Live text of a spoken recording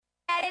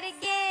it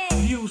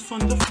again. Views from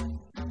the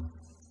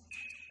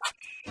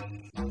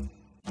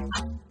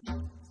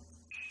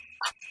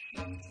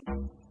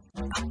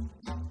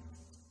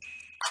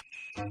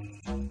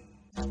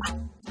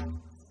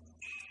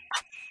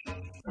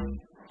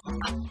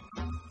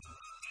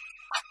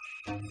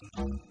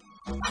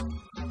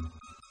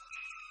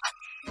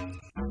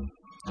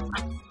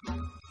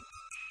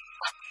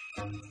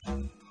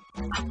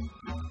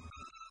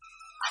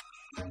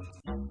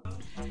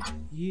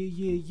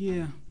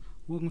Yeah.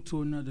 Welcome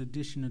to another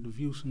edition of the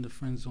Views from the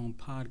Friend Zone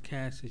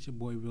podcast. It's your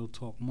boy Real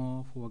Talk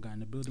Marv, who I got in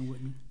the building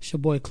with me. It's your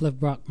boy Cliff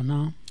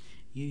Brockman.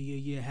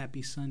 Yeah.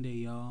 Happy Sunday,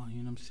 y'all. You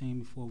know what I'm saying?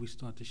 Before we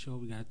start the show,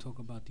 we got to talk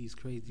about these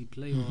crazy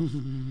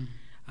playoffs.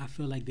 I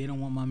feel like they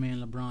don't want my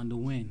man LeBron to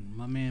win.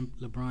 My man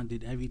LeBron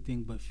did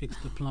everything but fix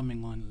the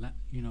plumbing on,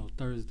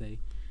 Thursday,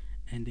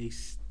 and they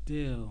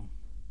still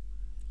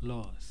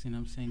lost. You know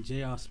what I'm saying?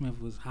 J.R.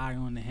 Smith was high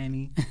on the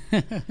Henny.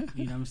 You know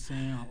what I'm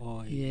saying?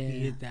 Or he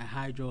hit that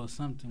hydro or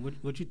something.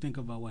 What you think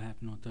about what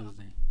happened on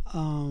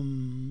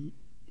Thursday?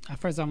 At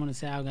first, I'm gonna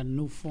say I got a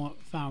newfound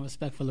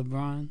respect for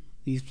LeBron.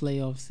 These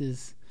playoffs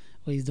is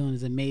what he's doing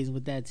is amazing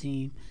with that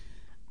team.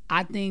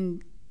 I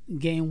think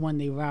game one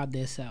they robbed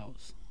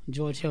themselves.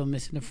 George Hill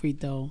missing the free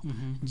throw.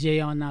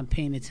 J.R. not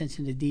paying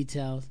attention to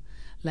details.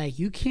 Like,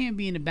 you can't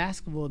be in a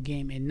basketball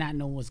game and not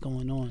know what's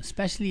going on,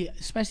 especially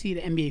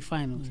the NBA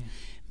Finals. Yeah.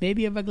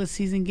 Maybe a regular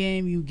season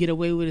game, you get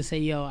away with it, say,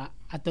 yo,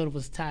 I thought it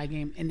was a tie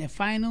game. In the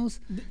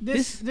finals,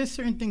 there's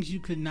certain things you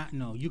could not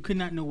know. You could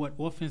not know what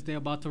offense they're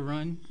about to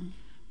run.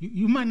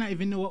 You might not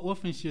even know what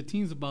offense your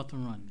team's about to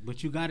run,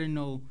 but you got to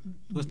know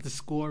what the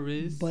score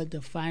is. But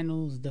the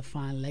finals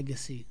define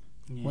legacy.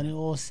 Yeah. When it's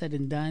all said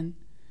and done,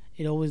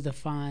 it always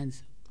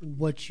defines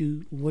what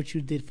you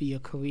did for your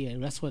career.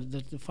 That's what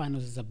the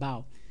finals is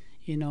about.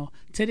 You know,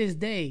 to this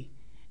day,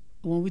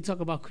 when we talk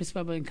about Chris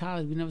Webber in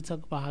college, we never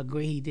talk about how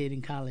great he did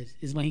in college.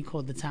 Is when he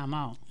called the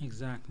timeout.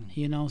 Exactly.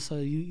 You know, so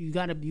you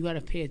gotta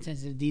pay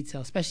attention to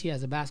detail, especially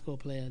as a basketball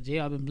player.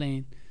 JR been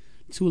playing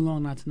too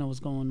long not to know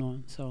what's going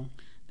on. So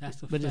that's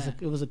the fact.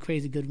 But it was a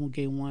crazy good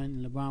game one,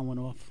 and LeBron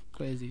went off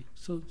crazy.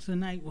 So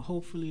tonight,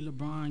 hopefully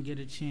LeBron get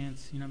a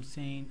chance. You know what I'm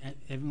saying?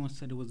 Everyone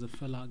said it was a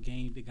fill-out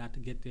game. They got to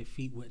get their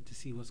feet wet to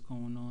see what's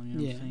going on. You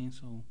know what I'm saying?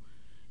 So,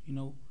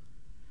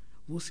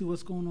 we'll see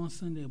what's going on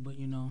Sunday, but,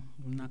 I'm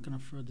not going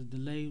to further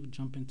delay. We'll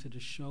jump into the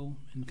show.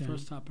 And the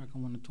first topic I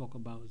want to talk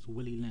about is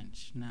Willie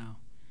Lynch. Now,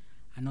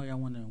 I know y'all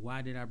wondering,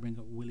 why did I bring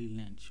up Willie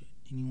Lynch?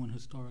 Anyone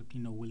historically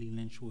know Willie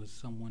Lynch was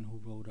someone who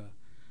wrote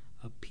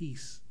a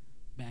piece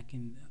back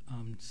in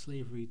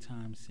slavery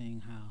time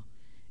saying how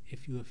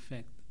if you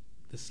affect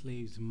the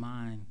slave's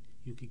mind,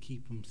 you could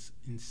keep them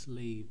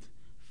enslaved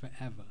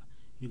forever.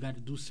 You got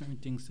to do certain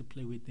things to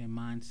play with their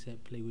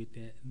mindset, play with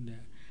their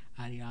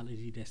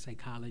ideology, their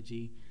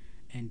psychology,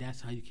 and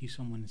that's how you keep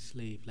someone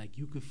enslaved. Like,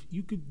 you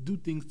could do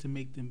things to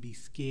make them be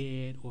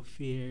scared or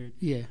feared.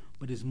 Yeah.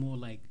 But it's more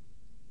like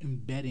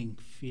embedding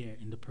fear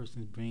in the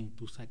person's brain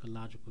through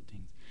psychological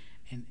things.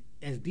 And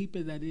as deep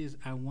as that is,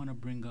 I want to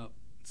bring up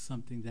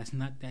something that's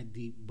not that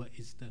deep, but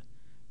it's the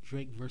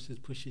Drake versus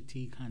Pusha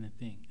T kind of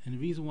thing. And the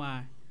reason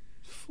why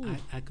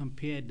I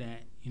compared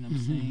that, you know what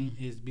I'm saying,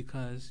 is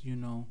because,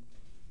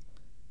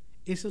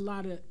 it's a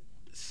lot of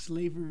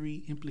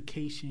slavery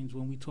implications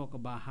when we talk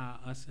about how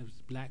us as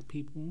black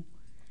people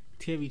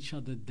tear each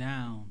other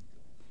down,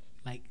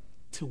 like,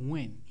 to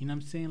win. You know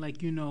what I'm saying? Like,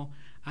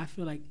 I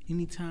feel like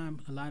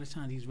a lot of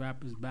times these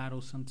rappers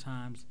battle,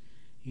 sometimes,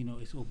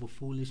 it's over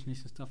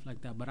foolishness and stuff like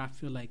that. But I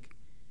feel like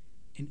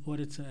in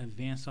order to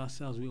advance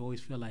ourselves, we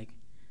always feel like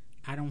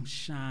I don't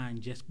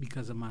shine just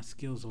because of my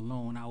skills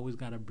alone. I always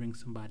got to bring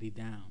somebody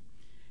down.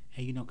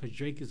 And, because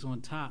Drake is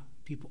on top,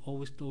 people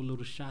always throw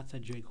little shots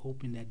at Drake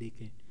hoping that they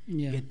can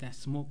get that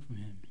smoke from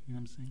him. You know what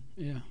I'm saying?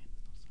 Yeah.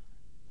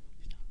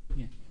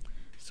 Yeah.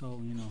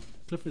 So,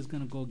 Cliff is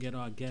going to go get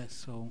our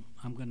guest, so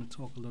I'm going to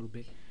talk a little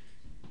bit.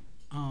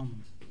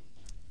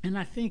 And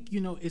I think,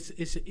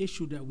 it's an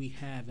issue that we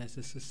have as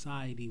a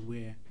society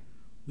where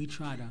we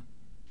try to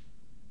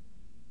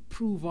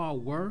prove our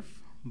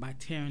worth by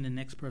tearing the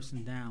next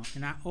person down.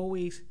 And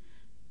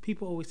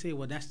people always say,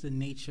 well, that's the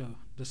nature,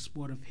 the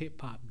sport of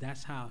hip-hop.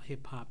 That's how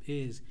hip-hop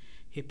is.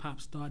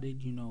 Hip-hop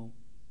started,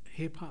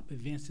 hip-hop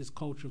advances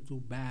culture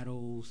through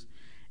battles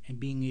and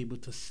being able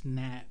to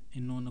snap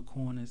and on the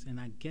corners,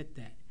 and I get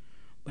that.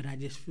 But I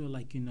just feel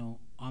like,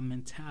 our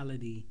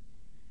mentality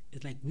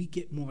is like we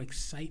get more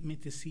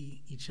excitement to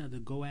see each other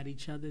go at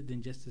each other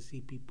than just to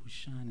see people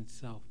shine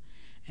itself.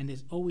 And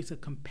there's always a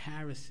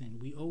comparison.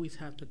 We always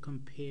have to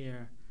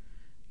compare.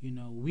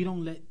 We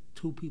don't let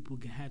two people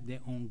have their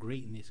own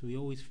greatness. We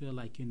always feel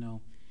like,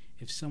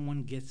 if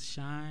someone gets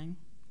shine,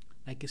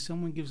 like if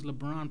someone gives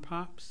LeBron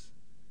props,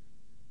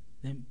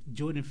 then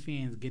Jordan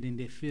fans get in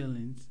their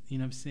feelings, you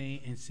know what I'm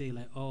saying, and say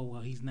like, oh,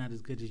 well, he's not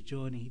as good as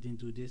Jordan. He didn't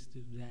do this,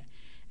 do that.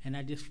 And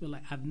I just feel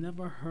like I've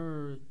never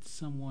heard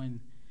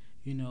someone,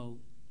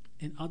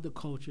 in other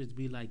cultures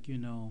be like,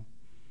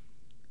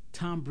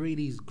 Tom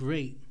Brady's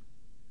great,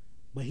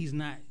 but he's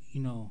not,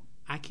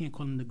 I can't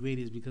call him the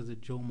greatest because of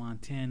Joe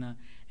Montana,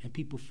 and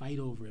people fight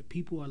over it.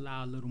 People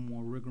allow a little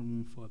more wiggle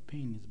room for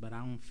opinions, but I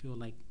don't feel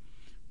like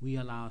we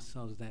allow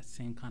ourselves that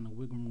same kind of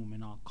wiggle room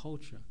in our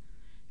culture.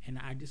 And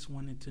I just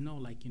wanted to know,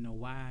 like,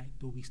 why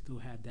do we still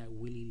have that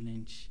Willie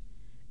Lynch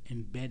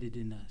embedded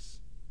in us?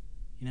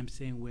 You know what I'm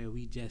saying? Where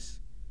we just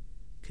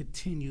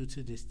continue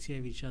to just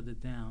tear each other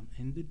down.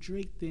 And the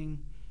Drake thing,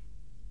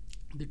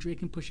 the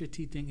Drake and Pusha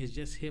T thing is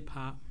just hip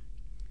hop.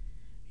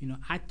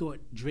 I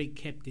thought Drake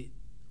kept it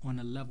on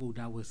a level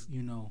that was,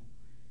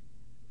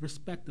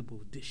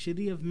 respectable. Should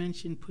he have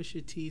mentioned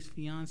Pusha T's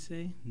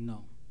fiance?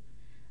 No.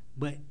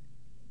 But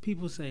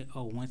people say,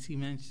 oh, once he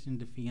mentioned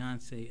the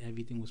fiance,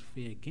 everything was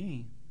fair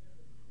game.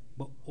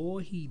 But all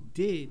he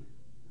did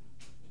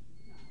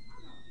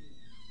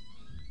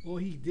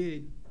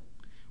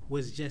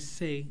was just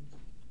say,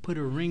 put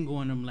a ring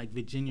on him like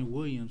Virginia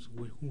Williams,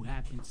 who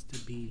happens to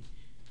be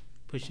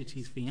Pusha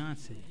T's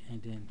fiance.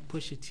 And then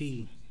Pusha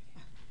T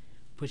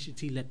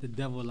let the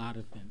devil out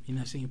of him. You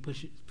know what I'm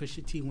saying?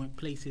 Pusha T went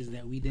places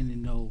that we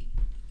didn't know,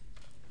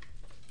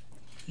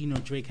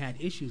 Drake had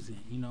issues in,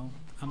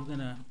 I'm going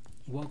to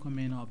welcome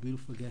in our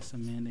beautiful guest,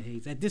 Amanda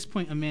Hayes. At this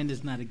point,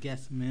 Amanda's not a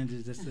guest.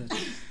 Amanda's just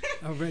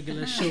a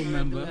regular show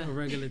member, a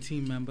regular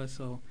team member.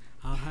 So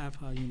I'll have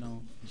her,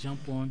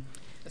 jump on.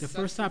 The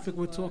first topic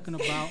we're talking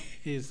about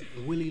is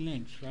Willie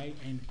Lynch, right?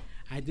 And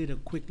I did a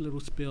quick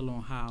little spill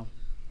on how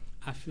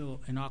I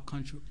feel in our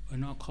country,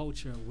 in our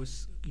culture,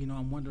 was,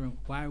 I'm wondering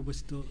why we're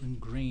still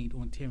ingrained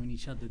on tearing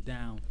each other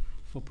down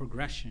for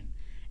progression.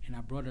 And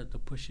I brought up the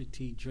Pusha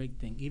T Drake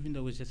thing, even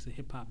though it's just a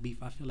hip hop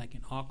beef. I feel like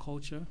in our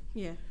culture,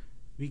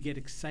 we get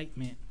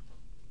excitement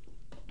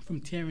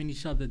from tearing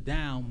each other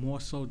down more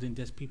so than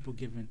just people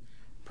giving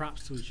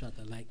props to each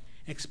other. Like,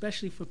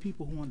 especially for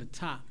people who are on the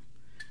top.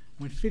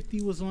 When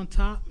 50 was on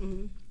top,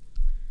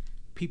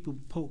 people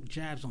poke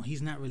jabs on.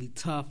 He's not really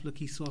tough. Look,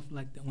 he's soft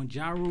like that. When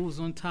Ja Rule was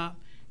on top,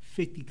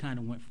 50 kind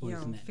of went for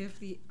his neck.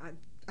 50.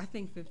 I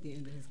think 50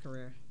 ended his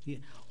career. Yeah,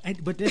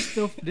 but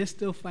they're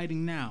still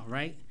fighting now,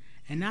 right?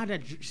 And now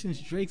that since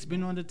Drake's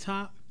been on the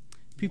top,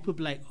 people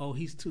be like, oh,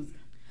 he's too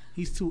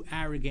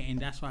arrogant, and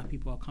that's why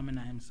people are coming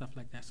at him and stuff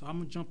like that. So I'm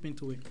gonna jump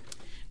into it.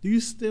 Do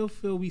you still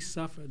feel we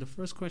suffer? The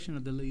first question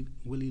of the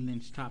Willie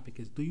Lynch topic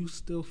is: do you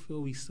still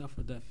feel we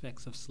suffer the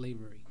effects of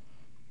slavery?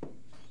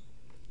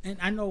 And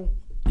I know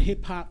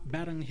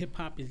battling hip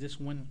hop is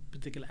just one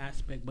particular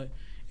aspect, but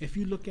if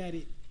you look at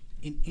it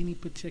in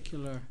anything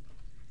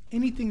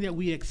that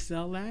we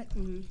excel at,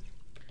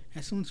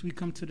 as soon as we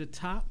come to the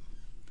top,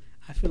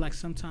 I feel like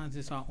sometimes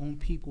it's our own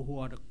people who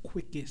are the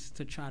quickest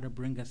to try to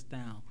bring us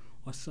down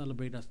or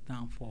celebrate us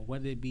downfall,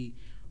 whether it be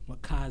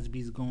what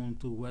Cosby's going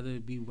through, whether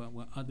it be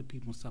what other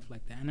people and stuff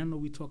like that. And I know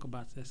we talk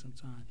about that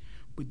sometimes,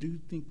 but do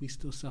you think we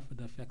still suffer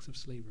the effects of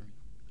slavery?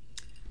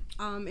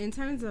 In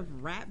terms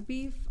of rap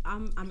beef,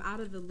 I'm out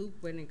of the loop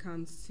when it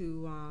comes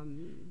to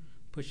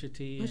Pusha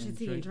T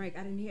and Drake.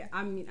 I didn't hear.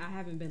 I mean, I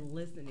haven't been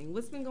listening.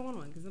 What's been going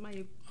on? Because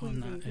somebody please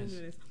include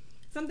this.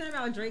 Something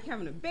about Drake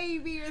having a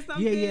baby or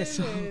something. Yeah.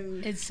 So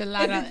it's a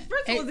lot of.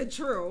 First of all, is it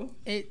true?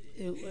 It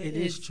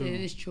is true.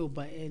 It is true,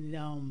 but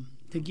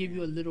to give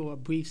you a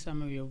brief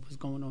summary of what's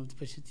going on with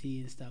Pusha T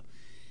and stuff,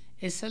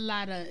 it's a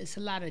lot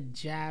of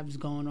jabs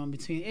going on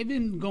between. It's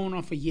been going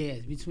on for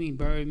years between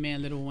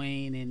Birdman, Lil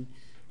Wayne, and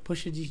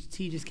Pusha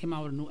T just came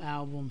out with a new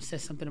album.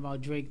 Said something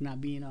about Drake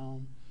not being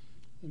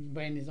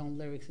writing his own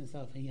lyrics and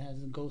stuff, and he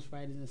has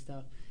ghostwriters and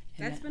stuff.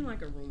 And that's been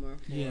like a rumor.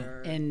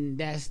 And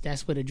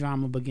that's where the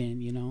drama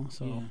began,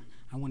 So yeah.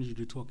 I wanted you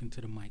to talk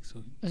into the mic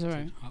so that's all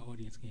right. Our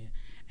audience can hear.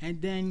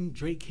 And then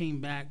Drake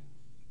came back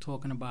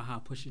talking about how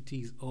Pusha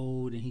T's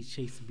old and he's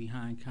chasing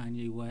behind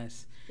Kanye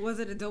West. Was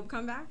it a dope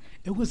comeback?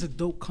 It was a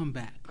dope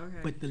comeback.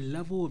 Okay. But the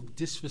level of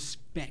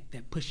disrespect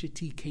that Pusha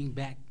T came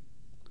back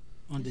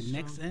on the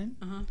next end,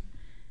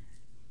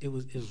 it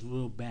was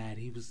real bad.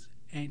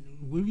 And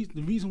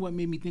the reason what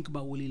made me think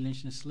about Willie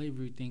Lynch and the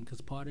slavery thing, because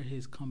part of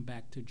his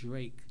comeback to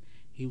Drake,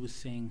 he was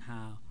saying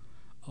how,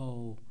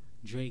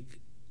 Drake,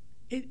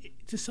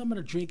 to some of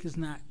the Drake is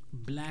not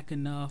black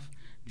enough.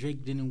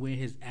 Drake didn't wear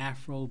his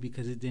afro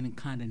because it didn't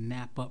kind of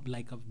nap up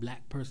like a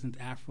black person's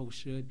afro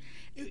should.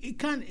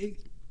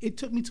 It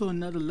took me to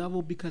another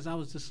level because I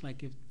was just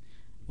like,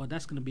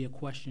 that's going to be a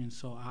question,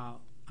 so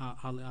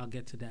I'll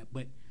get to that.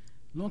 But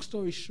long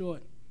story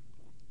short,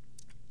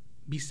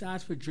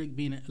 besides for Drake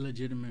being an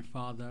illegitimate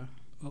father,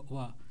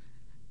 or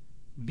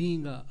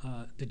being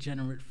a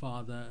degenerate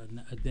father,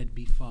 a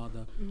deadbeat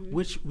father,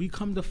 which we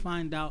come to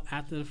find out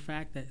after the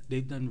fact that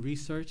they've done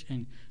research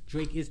and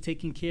Drake is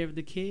taking care of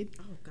the kid.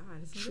 Oh,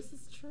 God, so this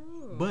is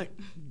true. But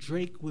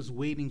Drake was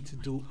waiting to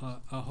do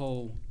a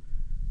whole,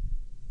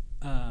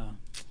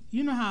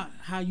 you know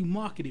how you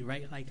market it,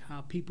 right? Like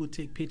how people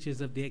take pictures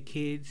of their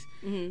kids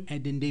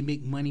and then they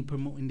make money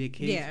promoting their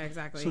kids. Yeah,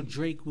 exactly. So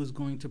Drake was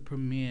going to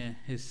premiere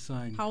his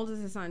son. How old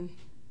is his son?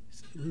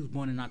 He was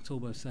born in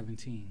October of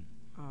 2017.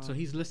 So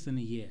he's less than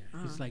a year.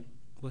 It's like,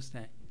 what's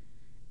that,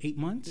 8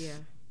 months? Yeah.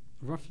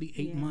 Roughly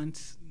 8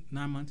 months.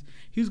 9 months.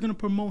 He was gonna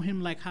promote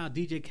him like how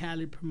DJ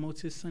Khaled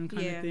promotes his son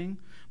kind of thing.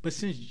 But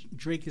since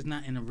Drake is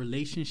not in a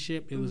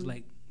relationship, it was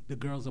like the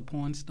girl's a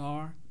porn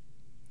star.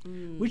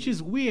 Which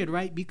is weird,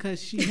 right?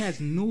 Because she has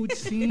nude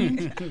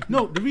scenes.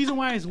 No, the reason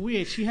why it's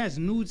weird, she has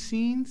nude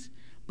scenes,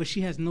 but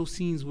she has no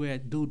scenes where a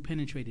dude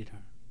penetrated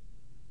her.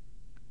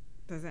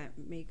 Does that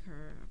make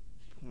her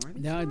a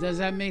porn star? Does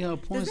that make her a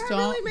porn star? Does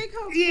that really make her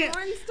a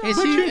porn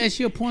star? Is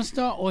she a porn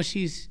star or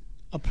she's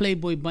a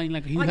Playboy bunny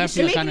like a Hugh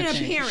Hefner kind of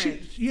thing?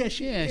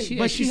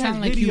 She has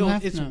like video.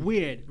 It's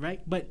weird,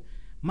 right? But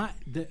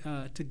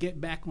to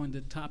get back on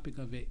the topic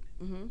of it,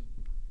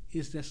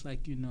 it's just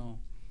like, you know,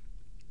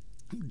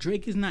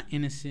 Drake is not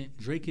innocent.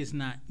 Drake is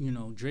not, you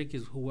know, Drake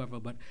is whoever.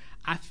 But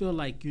I feel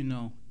like, you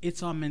know,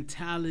 it's our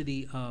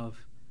mentality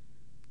of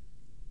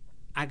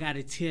I got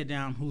to tear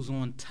down who's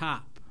on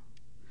top.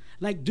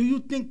 Like, do you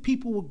think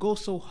people would go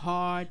so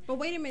hard? But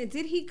wait a minute.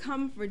 Did he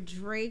come for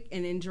Drake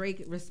and then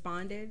Drake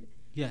responded?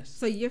 Yes.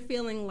 So you're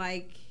feeling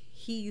like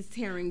he's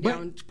tearing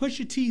down. But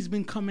Pusha T's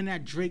been coming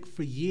at Drake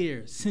for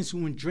years, since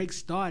when Drake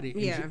started.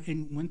 Yeah.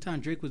 And one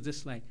time Drake was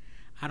just like,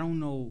 I don't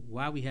know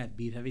why we have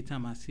beef. Every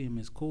time I see him,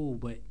 it's cool.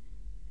 But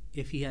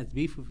if he has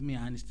beef with me,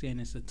 I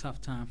understand it's a tough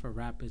time for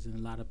rappers and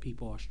a lot of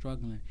people are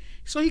struggling.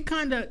 So he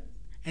kind of,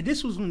 and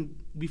this was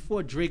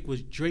before Drake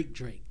was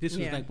Drake. This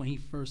was like when he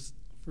first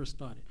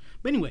started.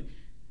 But anyway,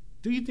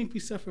 do you think we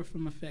suffer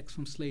from effects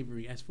from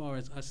slavery as far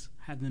as us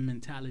having the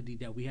mentality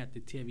that we have to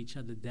tear each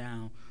other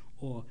down,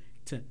 or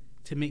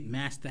to make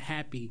master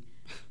happy,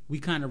 we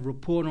kind of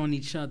report on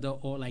each other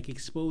or like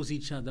expose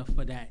each other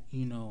for that,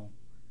 you know,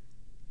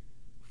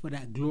 for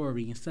that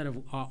glory instead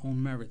of our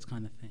own merits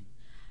kind of thing?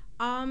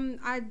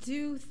 I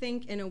do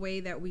think in a way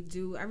that we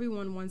do.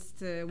 Everyone wants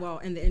to, well,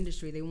 in the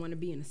industry, they want to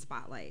be in the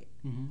spotlight.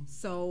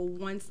 So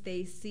once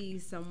they see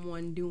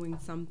someone doing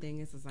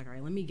something, it's just like, all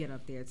right, let me get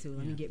up there too.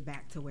 Let me get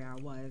back to where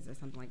I was or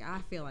something like that.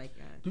 I feel like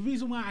that. The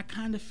reason why I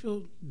kind of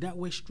feel that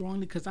way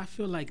strongly, because I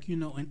feel like, you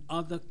know, in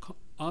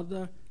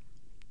other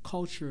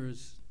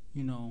cultures,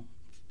 you know,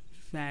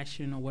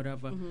 fashion or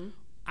whatever,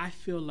 I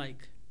feel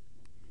like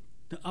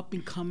the up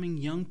and coming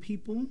young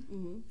people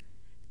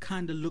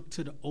kind of look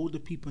to the older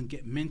people and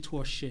get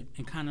mentorship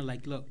and kind of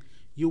like, look,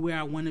 you're where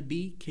I want to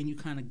be. Can you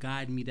kind of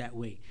guide me that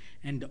way?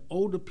 And the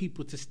older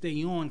people to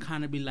stay on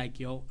kind of be like,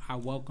 yo, I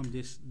welcome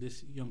this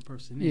young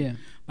person in. Yeah.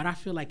 But I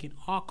feel like in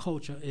our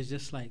culture, it's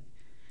just like,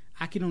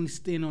 I can only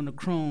stand on the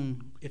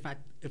chrome if I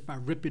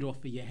rip it off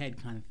of your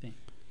head kind of thing.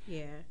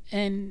 Yeah.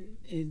 And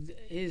it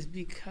is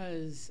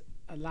because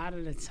a lot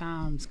of the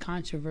times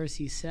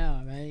controversy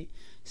sell, right?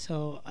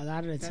 So a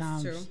lot of the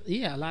times, true.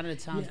 Yeah, a lot of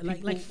the times,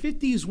 like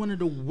 50 is one of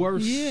the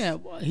worst. Yeah,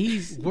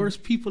 he's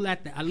worst people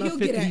at that. I love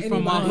 50. He's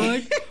from my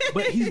hood,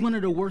 but he's one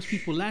of the worst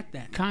people at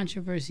that.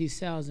 Controversy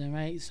sells, and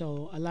right.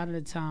 So a lot of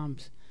the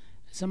times,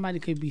 somebody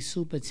could be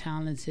super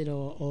talented,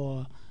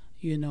 or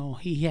you know,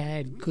 he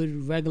had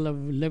good regular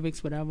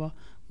lyrics, whatever,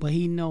 but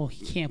he know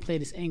he can't play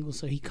this angle,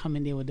 so he come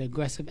in there with the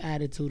aggressive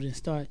attitude and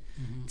start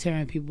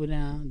tearing people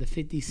down. The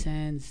 50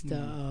 Cents, the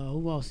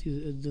who else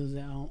does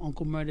that?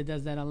 Uncle Murder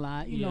does that a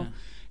lot. You know,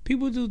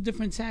 people do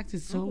different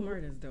tactics. Uncle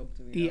Murder is dope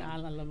to me. Yeah, I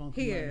love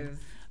Uncle Murder.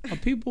 He is.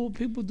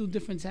 People do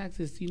different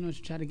tactics, you know,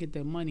 to try to get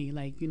their money.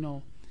 Like, you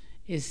know,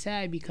 it's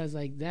sad because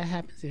like that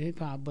happens in hip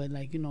hop, but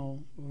like, you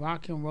know,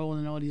 rock and roll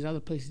and all these other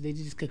places, they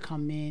just could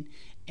come in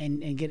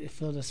and get it,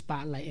 fill the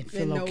spotlight and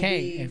feel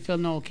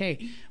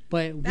okay.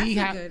 But we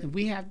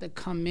have to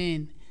come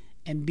in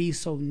and be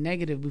so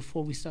negative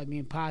before we start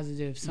being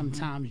positive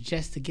sometimes,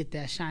 just to get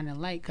that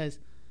shining light, because,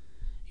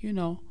 you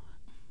know,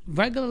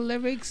 regular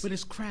lyrics. But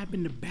it's crab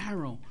in the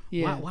barrel.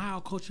 Yeah. Why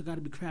our culture got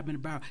to be crab in the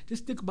barrel?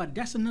 Just think about it.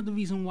 That's another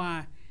reason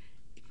why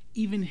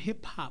even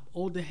hip-hop,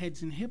 older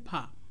heads in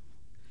hip-hop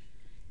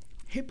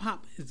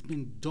has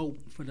been dope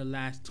for the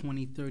last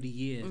 20, 30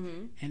 years.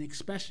 And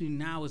especially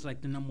now it's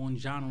like the number one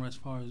genre as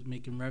far as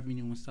making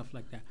revenue and stuff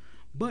like that.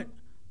 But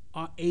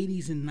our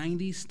 80s and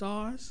 90s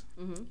stars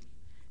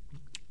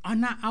are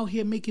not out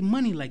here making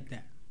money like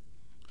that,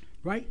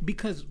 right?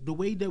 Because the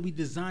way that we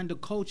designed the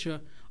culture,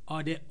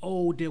 they're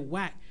old, they're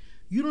whack.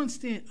 You don't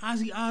understand,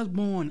 Ozzy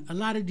Osbourne, a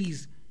lot of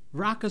these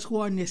rockers who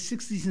are in their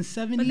 60s and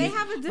 70s. But they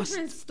have a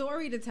different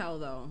story to tell,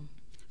 though.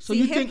 So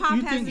you think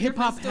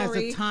hip-hop has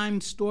a time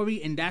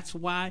story, and that's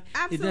why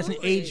it doesn't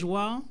age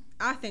well?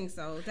 I think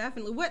so,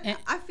 definitely.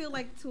 I feel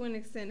like, to an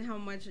extent, how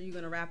much are you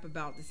going to rap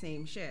about the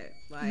same shit?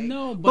 Like,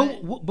 no,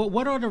 but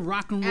what are the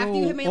rock and roll? After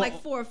you have made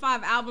like 4 or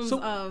 5 albums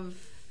of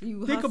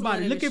you think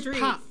about it. Look at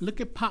pop.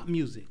 Look at pop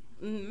music.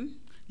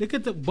 Look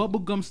at the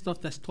bubblegum stuff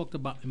that's talked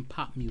about in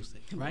pop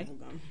music, right?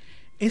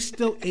 It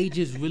still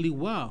ages really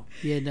well.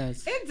 Yeah, it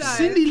does. It does.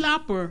 Cyndi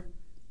Lauper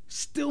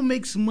still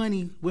makes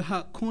money with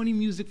her corny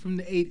music from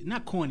the 80s.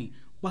 Not corny,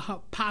 but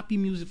her poppy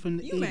music from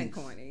the 80s. You meant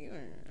corny.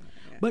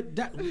 But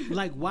that,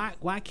 like,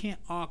 why can't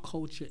our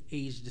culture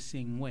age the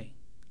same way?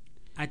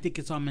 I think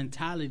it's our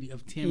mentality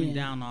of tearing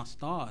down our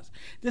stars.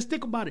 Just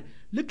think about it.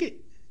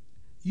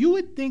 You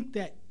would think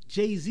that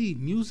Jay-Z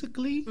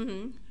musically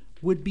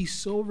would be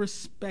so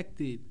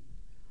respected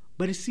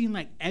But it seemed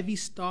like every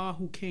star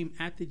who came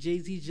after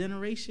Jay-Z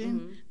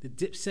generation, the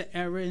Dipset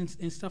era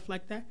and stuff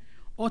like that,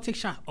 all take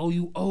shots. Oh,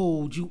 you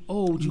old, you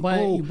old.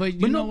 But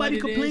nobody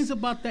complains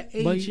about the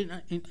age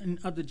in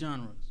other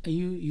genres.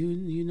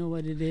 You know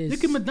what it is.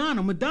 Look at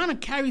Madonna. Madonna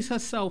carries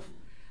herself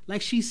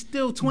like she's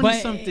still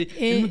 20-something,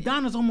 and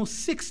Madonna's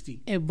almost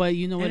 60. But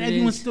you know what and it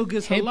everyone is. still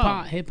gives her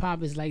love. Hip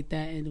hop is like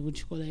that, and what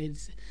you call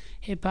it,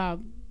 hip hop.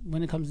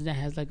 When it comes to that,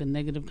 has like a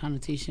negative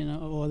connotation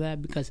or all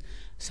that, because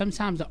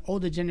sometimes the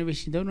older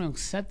generation, they don't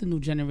accept the new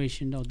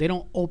generation though. They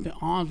don't open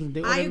arms with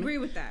them. I agree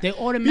with that. They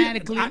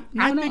automatically. I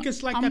think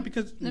it's like that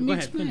because let me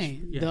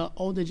explain. The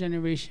older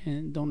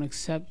generation don't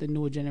accept the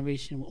newer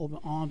generation with open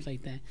arms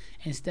like that.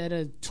 Instead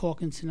of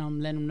talking to them,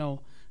 letting them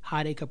know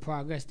how they could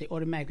progress, they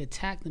automatically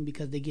attack them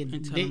because they get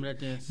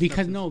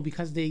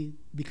because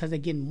they're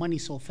getting money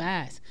so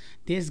fast.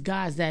 There's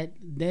guys that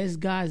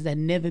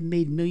never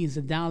made millions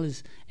of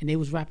dollars and they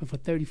was rapping for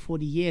 30,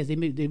 40 years. It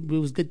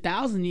was good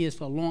 1,000 years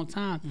for a long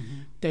time.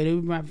 They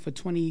were rapping for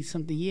 20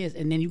 something years,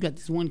 and then you got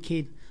this one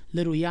kid,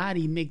 Lil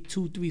Yachty, make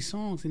 2-3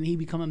 songs and he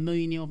become a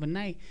millionaire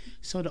overnight.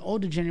 So the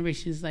older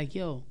generation is like,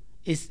 yo,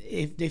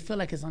 if they feel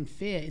like it's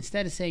unfair,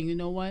 instead of saying, you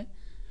know what,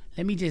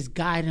 let me just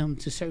guide him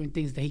to certain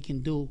things that he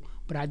can do.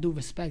 But I do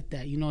respect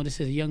that. You know, this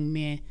is a young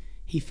man.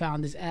 He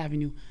found this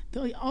avenue.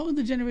 The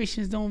older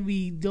generations don't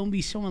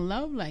be showing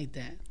love like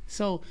that.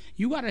 So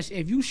you gotta,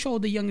 if you show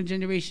the younger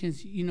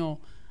generations, you know,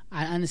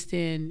 I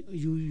understand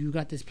you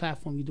got this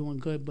platform, you're doing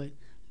good, but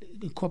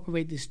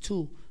incorporate this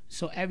too,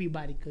 so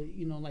everybody could,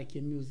 you know, like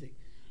your music.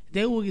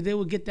 They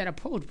will get that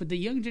approach. But the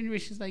young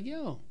generation's like,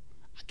 yo,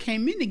 I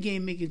came in the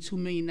game making $2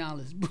 million.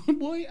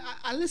 Boy,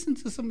 I listened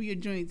to some of your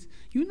joints.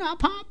 You not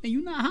popping,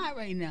 you not hot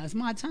right now. It's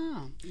my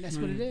time. That's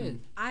what it is.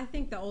 I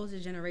think the older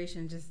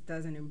generation just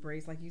doesn't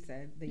embrace, like you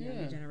said, the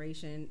younger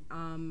generation.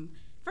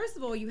 First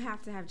of all, you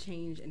have to have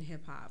change in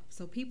hip hop.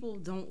 So people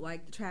don't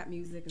like the trap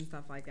music and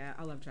stuff like that.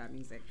 I love trap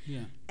music.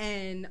 Yeah.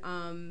 And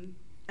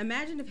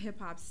imagine if hip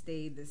hop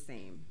stayed the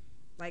same.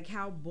 Like,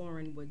 how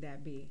boring would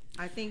that be?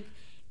 I think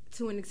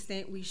to an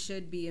extent, we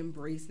should be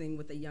embracing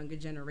what the younger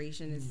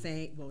generation is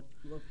saying. Well,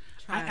 we'll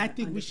try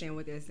to understand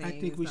what they're saying. I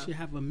think we should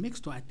have a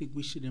mix, though. I think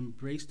we should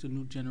embrace the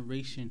new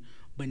generation,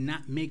 but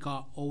not make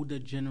our older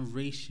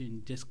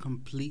generation just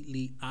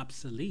completely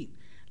obsolete.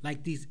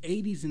 Like these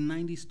 80s and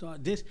 90s stars.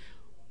 There's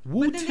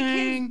Wu-Tang. But then the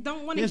kids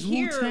don't want to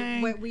hear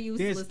what we used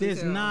to listen to.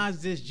 There's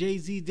Nas, there's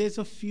Jay-Z. There's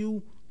a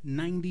few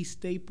 90s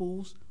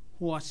staples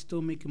who are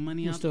still making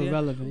money out there. Still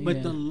relevant,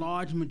 but the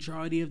large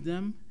majority of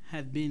them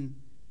have been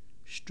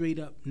straight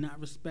up not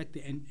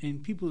respected,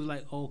 and people are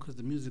like, oh, because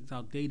the music's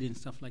outdated and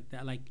stuff like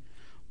that. Like,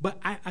 but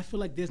I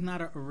feel like there's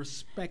not a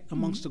respect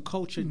amongst the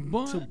culture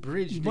to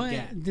bridge the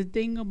gap. But the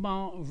thing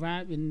about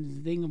rap and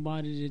the thing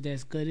about it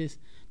that's good is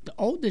the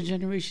older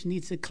generation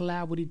needs to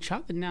collab with each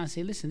other now and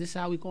say, listen, this is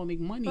how we gonna make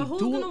money. But who's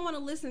gonna want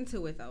to listen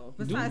to it though?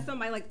 Besides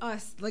somebody like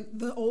us, like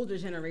the older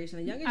generation,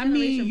 the younger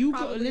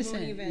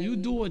generation. You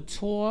do a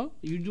tour,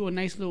 you do a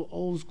nice little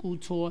old school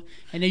tour,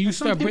 and then you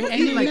start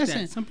bringing. Like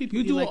that. Some people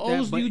you do like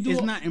that, but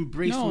it's not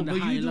embraced on the high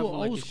level. No, but you do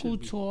an old school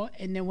tour,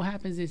 and then what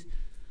happens is,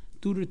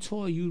 through the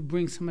tour, you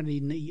bring some of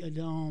the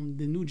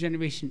new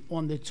generation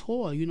on the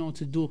tour, you know,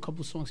 to do a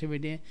couple songs here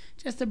and there,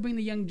 just to bring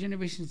the young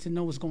generation to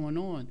know what's going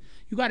on.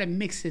 You got to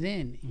mix it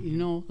in, you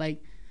know,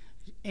 like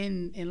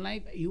in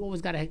life, you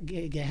always got to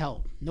get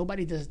help.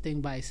 Nobody does a thing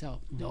by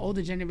itself. The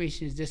older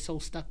generation is just so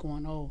stuck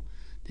on, oh,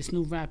 this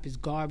new rap is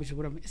garbage or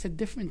whatever. It's a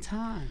different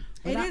time.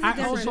 It is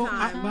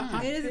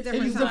a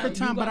different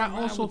time, but I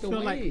also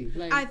feel like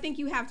I think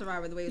you have to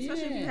ride with the wave,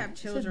 especially if you have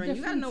children.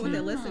 You got to know what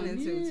they're listening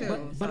to,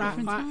 too. But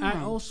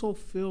I also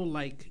feel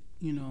like,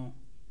 you know,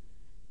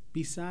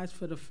 besides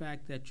for the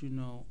fact that, you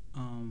know,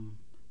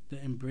 the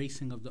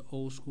embracing of the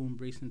old school,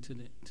 embracing to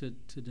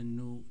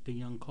the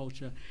young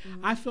culture,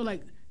 I feel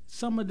like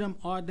some of them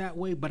are that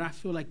way, but I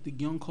feel like the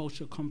young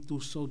culture come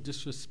through so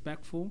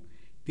disrespectful.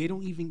 They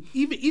don't even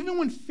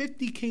when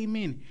 50 came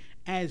in,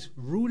 as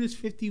rude as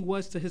 50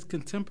 was to his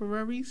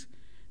contemporaries,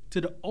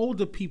 to the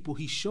older people,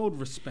 he showed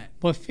respect.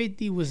 But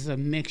 50 was a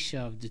mixture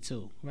of the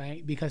two,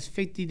 right? Because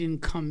 50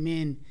 didn't come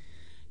in.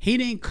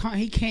 He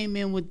came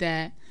in with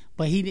that,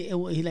 but he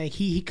was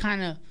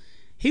kind of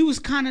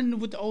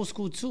with the old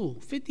school too.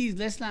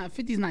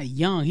 50's not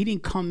young. He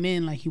didn't come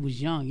in like he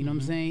was young. You know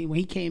what I'm saying? When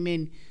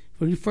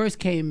he first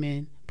came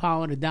in,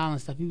 Power of the Dollar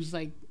and stuff, he was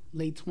like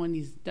late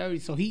 20s,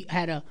 30s. So he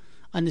had a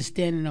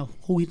understanding of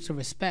who he to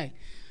respect.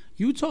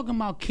 You talking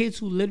about kids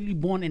who literally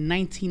born in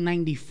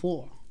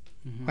 1994,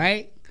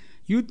 right?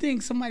 You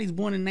think somebody's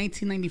born in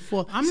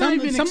 1994?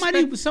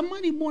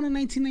 Somebody born in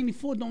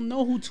 1994 don't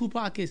know who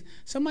Tupac is.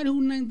 Somebody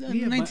who in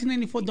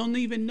 1994 don't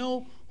even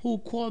know who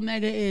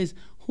Cormega is.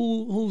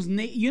 You know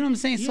what I'm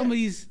saying? Yeah. Some of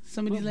these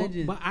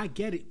legends. But I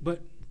get it.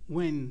 But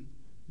when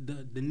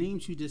the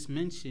names you just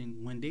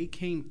mentioned, when they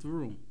came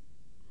through,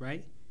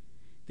 right?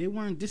 They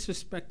weren't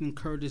disrespecting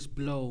Curtis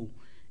Blow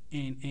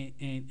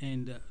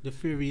and the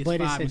Furious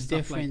Five and stuff like that. But it's a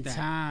different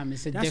time.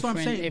 It's a That's different,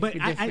 what I'm saying. But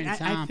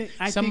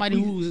time.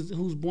 Somebody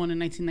who's born in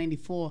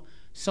 1994,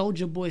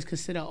 Soulja Boy is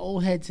considered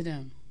old head to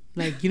them.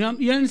 Like, you know,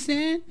 you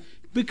understand?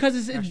 because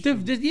it's That's a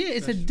true.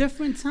 it's a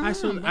different time. I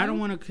right? don't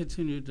want to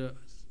continue to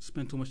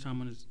spend too much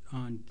time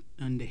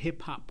on the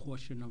hip hop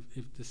portion of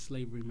the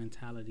slavery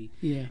mentality.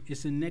 Yeah.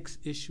 It's the next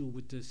issue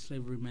with the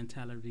slavery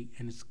mentality,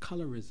 and it's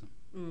colorism,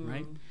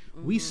 right?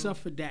 We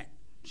suffered that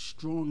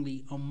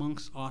strongly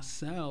amongst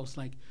ourselves.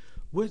 Like,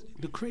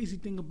 the crazy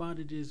thing about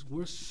it is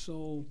we're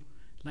so,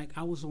 like,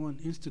 I was on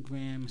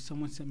Instagram and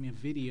someone sent me a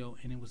video,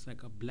 and it was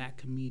like a black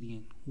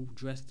comedian who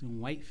dressed in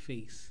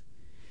whiteface,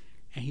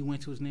 and he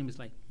went to his name. It's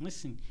like,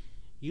 listen,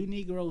 you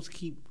Negroes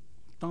keep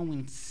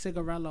throwing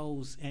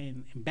cigarillos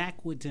and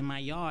backwards in my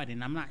yard,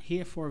 and I'm not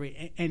here for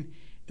it. And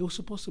it was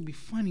supposed to be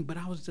funny, but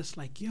I was just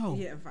like, yo,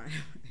 Yeah, fine.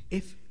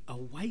 if a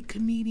white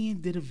comedian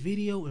did a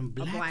video in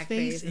blackface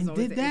blackface and is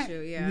always did the that,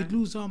 issue, yeah. we'd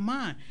lose our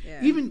mind.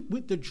 Yeah. Even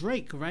with the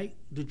Drake, right?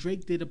 The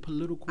Drake did a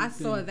political I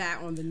thing saw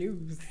that on the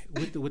news.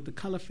 with the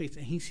color face,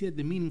 and he said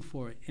the meaning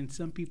for it. And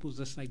some people's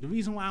just like, the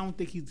reason why I don't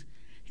think he's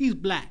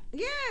black.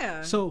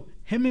 Yeah. So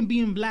him and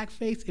being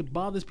blackface, it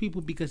bothers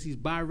people because he's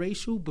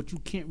biracial, but you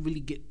can't really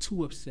get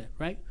too upset,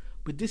 right?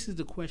 But this is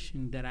the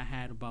question that I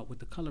had about with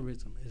the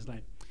colorism. Is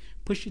like,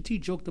 Pusha T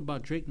joked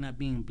about Drake not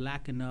being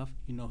black enough.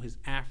 You know, his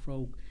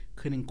afro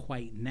couldn't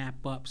quite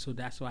nap up, so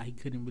that's why he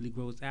couldn't really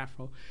grow his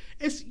afro.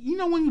 It's, you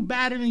know, when you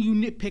battle and you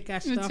nitpick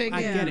at stuff,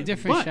 I get it.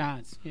 Different But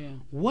shots. Yeah.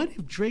 what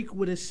if Drake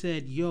would have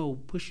said, yo,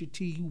 Pusha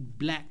T, you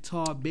black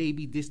tar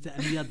baby, this, that,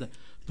 and the other?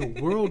 The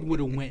world would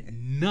have went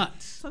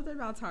nuts. Something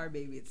about Tar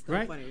Baby. It's still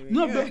Right? funny to me.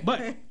 No,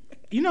 but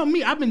you know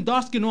me, I've been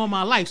dark skinned all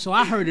my life, so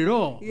I heard it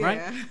all, Yeah.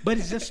 right? But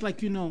it's just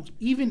like, you know,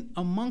 even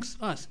amongst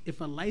us,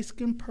 if a light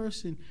skinned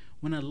person,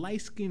 when a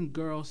light skinned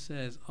girl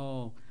says,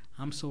 oh,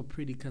 I'm so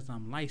pretty because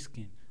I'm light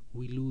skinned,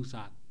 we lose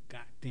our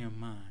goddamn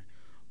mind.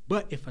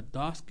 But if a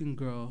dark skinned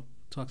girl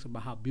talks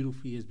about how beautiful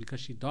she is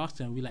because she's dark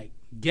skinned, we like,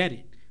 get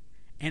it.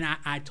 And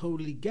I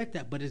totally get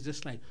that, but it's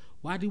just like,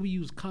 why do we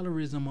use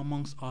colorism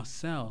amongst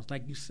ourselves?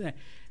 Like you said,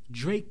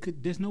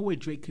 there's no way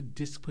Drake could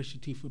diss Pusha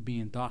T for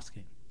being dark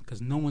skinned,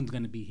 because no one's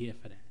going to be here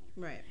for that.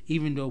 Right.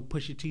 Even though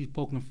Pusha T's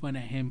poking fun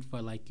at him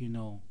for, like, you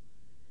know,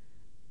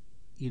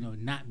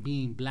 not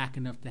being black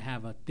enough to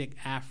have a thick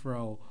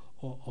afro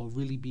or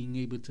really being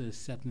able to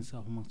accept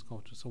himself amongst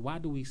culture. So why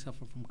do we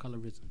suffer from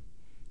colorism?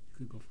 You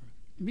could go first.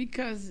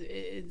 Because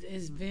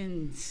it's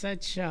been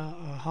such a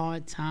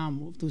hard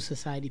time through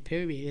society,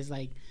 period. It's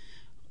like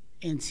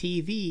in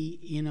TV,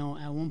 you know,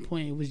 at one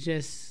point it was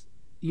just,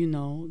 you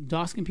know,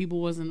 dark-skinned people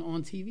wasn't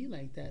on TV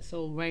like that.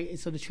 So, right,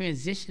 so the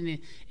transition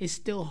is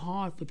still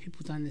hard for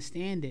people to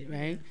understand it,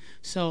 right?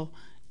 So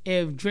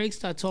if Drake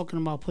start talking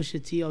about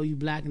Pusha T, oh, you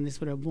black and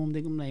this, whatever, boom,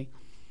 they're like,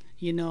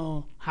 you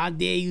know, how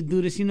dare you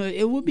do this? You know,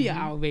 it would be an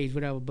outrage,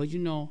 whatever. But, you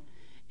know,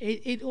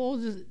 it all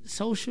just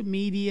social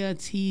media,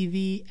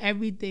 TV,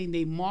 everything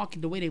they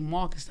market, the way they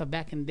market stuff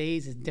back in the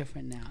days is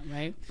different now,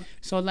 right?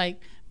 So like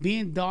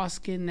being dark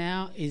skinned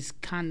now is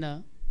kind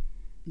of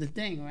the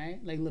thing, right?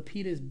 Like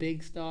Lupita's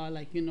big star,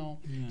 like, you know,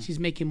 she's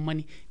making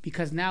money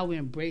because now we're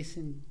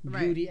embracing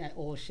beauty at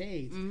all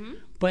shades.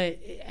 But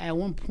at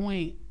one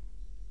point,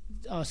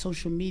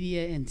 social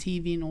media and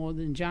TV and all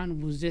in general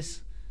was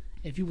just,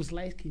 if you was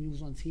light skinned, you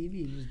was on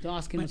TV. If you was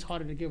dark skinned, it was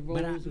harder to get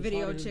roles.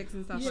 Video chicks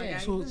and stuff like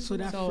that. So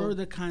that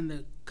further kind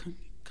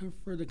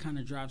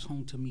of drives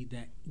home to me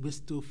that we're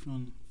still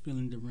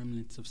feeling the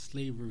remnants of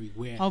slavery,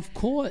 where of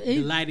course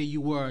the lighter you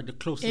were, the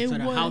closer to the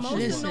house the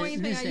you most were.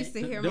 annoying thing I used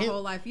to hear my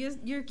whole life.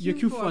 You're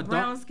cute for a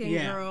brown skinned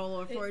girl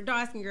or for a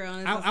dark skinned girl.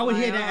 And I would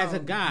hear that as a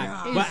guy,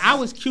 God. but I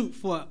was cute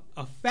for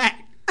a fat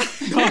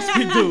dark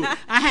skinned dude.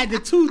 I had the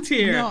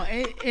 2-tier. No,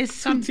 it's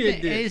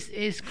something. Two-tier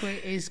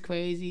It's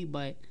crazy,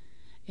 but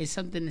it's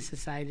something in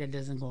society that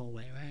doesn't go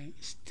away, right?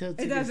 Still,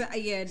 It doesn't.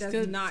 It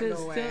does not go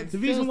away. The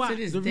reason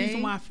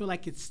why I feel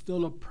like it's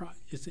still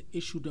it's an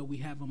issue that we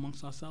have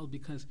amongst ourselves,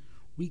 because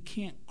we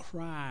can't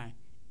cry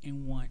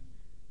and want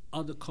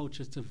other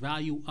cultures to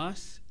value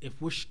us if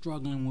we're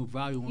struggling with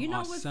valuing ourselves. You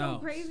know what's so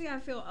crazy? I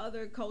feel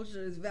other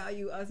cultures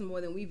value us more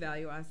than we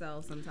value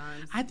ourselves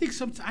sometimes. I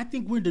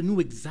think we're the new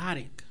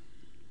exotic.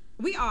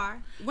 We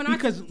are.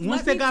 Because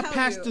once they got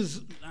past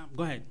this,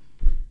 go ahead.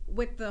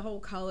 With the whole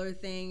color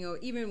thing, or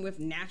even with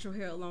natural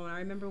hair alone, I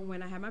remember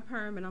when I had my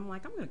perm and I'm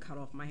like, I'm going to cut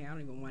off my hair. I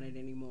don't even want it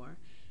anymore.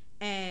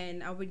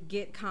 And I would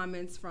get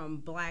comments from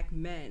black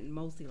men,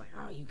 mostly like,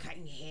 oh, you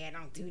cutting your hair,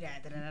 don't do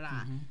that,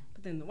 da-da-da-da.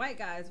 But then the white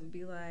guys would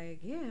be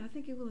like, yeah, I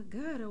think it will look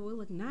good or it will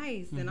look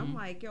nice. And I'm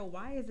like, yo,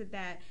 why is it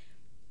that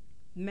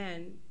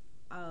men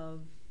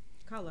of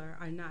color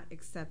are not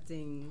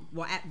accepting,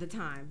 well, at the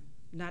time,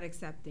 not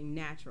accepting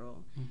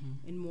natural,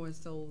 and more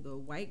so the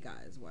white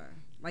guys were.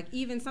 Like,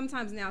 even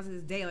sometimes now to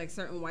this day, like,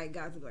 certain white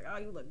guys will be like, oh,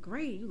 you look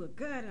great, you look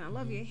good, and I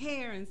love your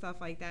hair and stuff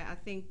like that. I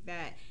think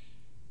that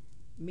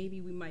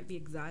maybe we might be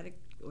exotic,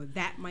 or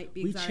that might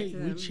be exotic to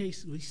them.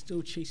 We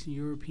still chasing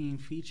European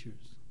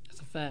features. That's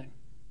a fact.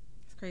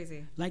 It's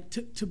crazy. Like,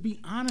 to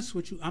be honest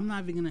with you, I'm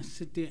not even going to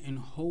sit there and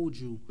hold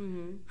you.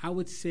 I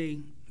would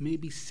say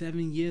maybe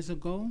 7 years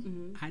ago,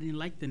 I didn't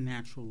like the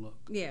natural look.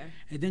 Yeah.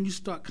 And then you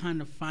start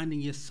kind of finding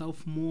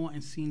yourself more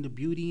and seeing the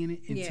beauty in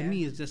it. And to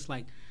me, it's just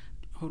like,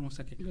 hold on a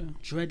second. Yeah.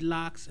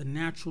 Dreadlocks, a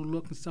natural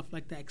look and stuff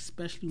like that,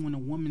 especially when a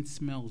woman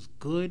smells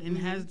good and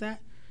has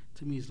that,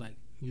 to me, it's like,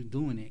 you're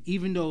doing it.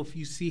 Even though if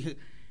you see her,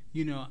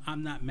 you know,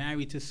 I'm not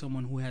married to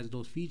someone who has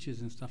those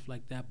features and stuff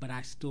like that, but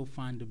I still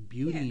find the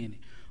beauty in it.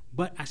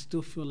 But I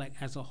still feel like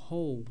as a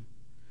whole,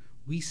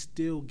 we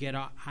still get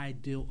our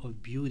ideal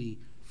of beauty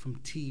from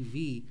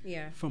TV,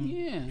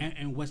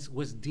 and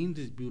what's deemed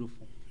as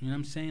beautiful. You know what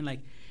I'm saying?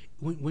 Like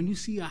when you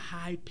see a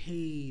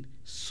high-paid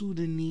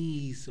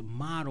Sudanese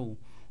model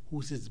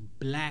who's as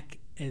black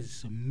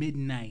as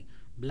midnight,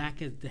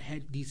 black as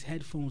these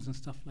headphones and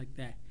stuff like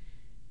that,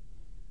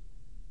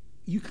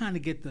 you kind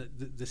of get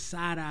the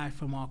side eye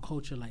from our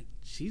culture. Like,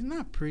 she's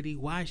not pretty.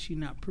 Why is she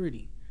not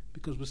pretty?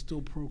 Because we're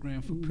still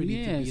programmed for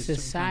pretty to be a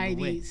certain kind of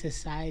way.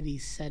 Society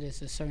set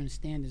us a certain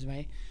standards,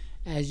 right?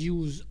 As you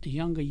was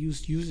younger, you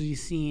was usually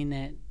seeing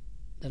that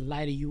the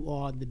lighter you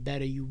are, the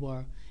better you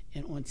were,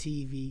 and on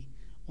TV,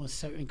 on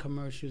certain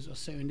commercials or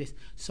certain this.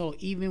 So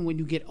even when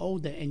you get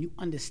older and you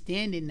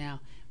understand it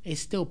now,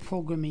 it's still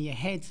programmed in your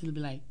head to be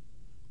like,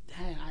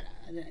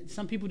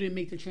 some people didn't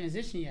make the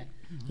transition yet.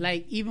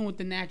 Like even with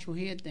the natural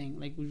hair thing,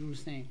 like what you were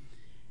saying,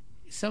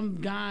 some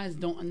guys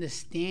don't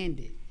understand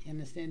it. You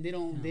understand? They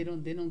don't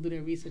do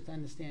their research to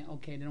understand.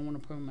 Okay, they don't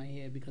want to perm my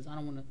hair because I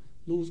don't want to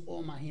lose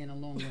all my hair in the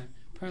long run.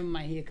 Perm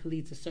my hair could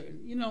lead to certain.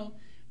 You know,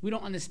 we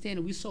don't understand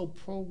it. We so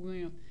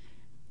programmed.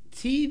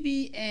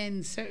 TV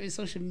and certain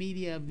social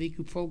media make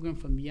you program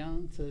from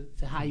young to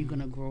how you're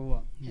gonna grow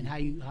up and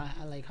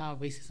how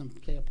racism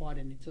play a part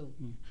in it too.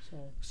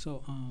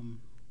 So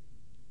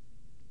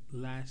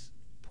last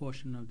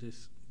portion of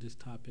this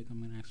topic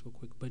I'm gonna ask real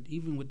quick. But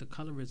even with the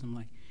colorism,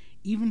 like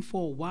even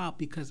for a while,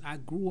 because I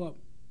grew up,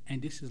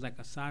 and this is like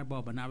a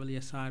sidebar, but not really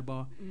a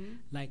sidebar,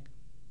 like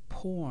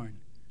porn.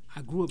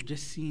 I grew up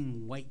just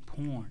seeing white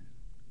porn.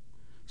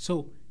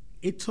 So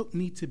it took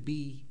me to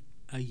be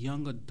a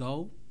young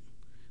adult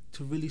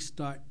to really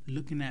start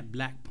looking at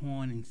black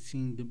porn and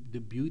seeing the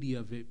beauty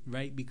of it,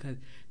 right? Because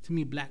to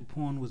me, black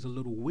porn was a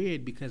little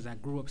weird because I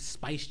grew up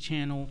Spice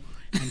Channel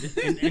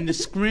and the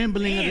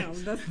scrambling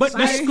of it. But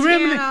the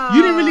scrambling,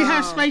 you didn't really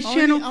have Spice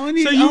Channel.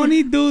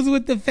 Only dudes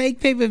with the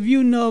fake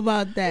pay-per-view know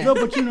about that. No,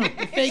 but you know,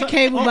 fake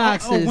cable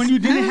boxes. When you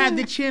didn't have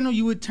the channel,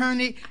 you would turn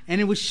it and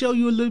it would show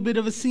you a little bit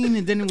of a scene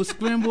and then it would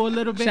scramble a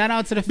little bit. Shout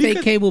out to the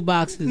fake cable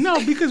boxes.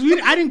 No, because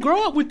I didn't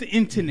grow up with the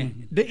internet.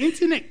 The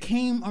internet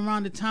came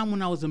around the time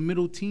when I was a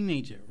middle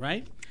teenager,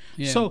 right?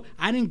 Yeah. So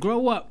I didn't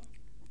grow up,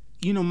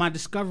 you know, my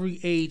discovery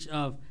age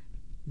of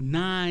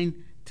 9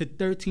 to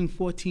 13,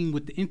 14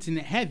 with the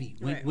internet heavy.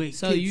 Right.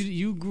 So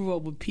you grew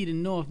up with Peter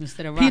North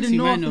instead of Peter Roxy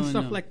North Reno and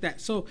stuff like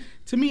that. So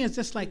to me, it's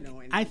just like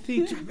I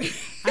think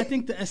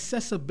the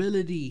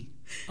accessibility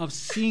of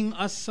seeing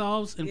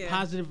ourselves in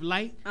positive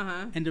light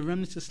and the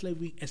remnants of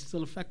slavery is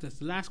still affect us.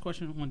 The last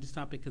question on this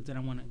topic, because then I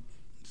want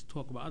to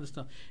talk about other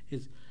stuff,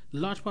 is a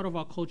large part of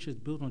our culture is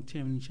built on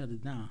tearing each other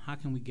down. How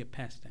can we get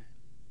past that?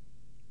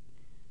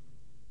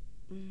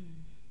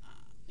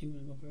 You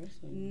want to go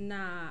first? Or?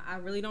 Nah, I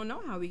really don't know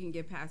how we can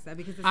get past that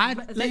because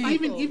it's like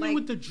even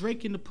with the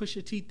Drake and the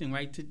Pusha T thing,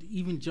 right? To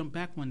even jump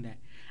back on that,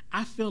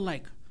 I feel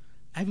like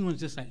everyone's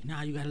just like,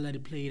 nah, you gotta let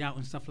it play it out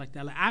and stuff like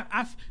that. Like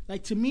I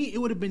like to me, it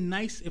would have been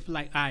nice if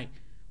like, all right,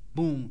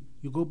 boom,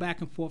 you go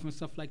back and forth and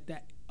stuff like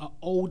that. An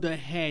older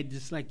head,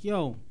 just like,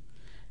 yo,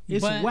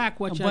 it's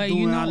whack what y'all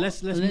doing. Now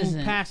let's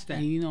move past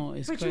that. You know,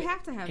 it's you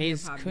have to have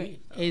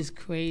it's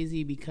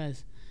crazy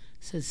because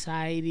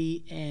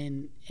society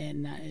and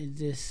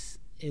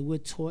we're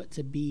taught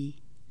to be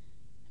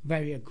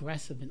very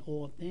aggressive in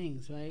all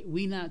things, right?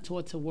 We're not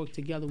taught to work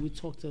together. We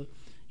taught to,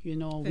 you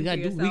know, we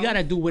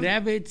gotta do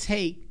whatever it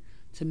takes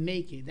to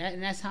make it.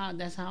 That's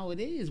how it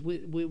is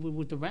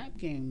with the rap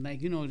game.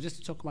 Like, you know, just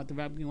to talk about the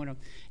rap game, whatever.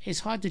 It's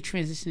hard to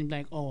transition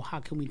like, oh, how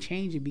can we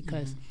change it?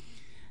 Because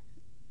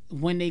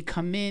when they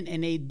come in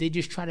and they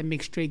just try to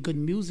make straight good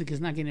music,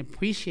 it's not getting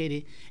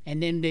appreciated.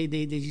 And then they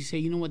you say,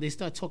 you know what, they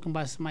start talking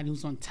about somebody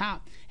who's on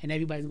top and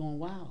everybody's going,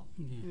 wow.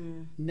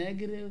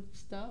 Negative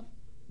stuff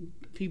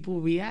people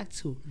react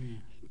to.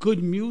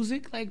 Good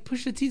music, like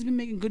Pusha T's been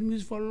making good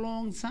music for a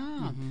long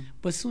time.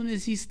 But as soon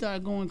as he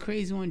started going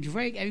crazy on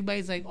Drake,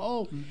 everybody's like,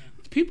 oh,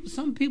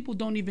 some people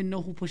don't even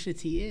know who Pusha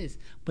T is.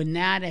 But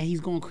now that he's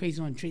going crazy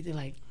on Drake, they're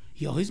like,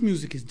 yo, his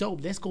music is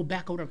dope. Let's go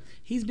back over.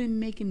 He's been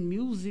making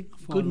music,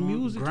 good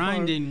music,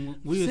 grinding.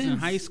 We was in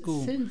high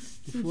school since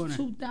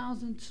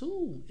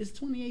 2002. It's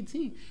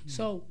 2018.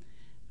 So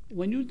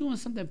when you're doing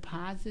something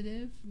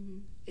positive,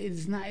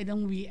 it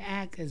don't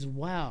react as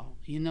well.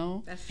 You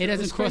know, it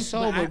doesn't cross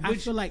over. I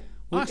feel like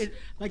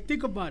like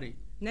think about it.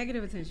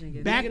 Negative attention.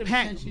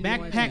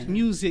 Backpack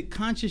music,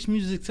 conscious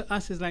music to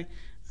us is like,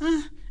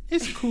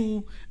 it's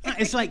cool.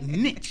 It's like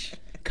niche.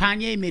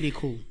 Kanye made it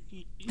cool.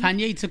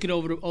 Kanye took it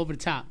over the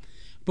top.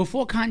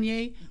 Before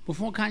Kanye,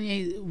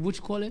 what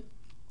you call it?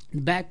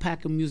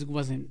 Backpacker music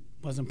wasn't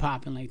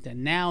popping like that.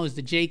 Now it's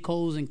the J.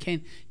 Cole's and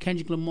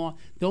Kendrick Lamar.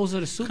 Those are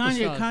the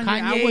superstars. Kanye,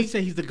 I would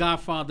say he's the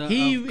godfather of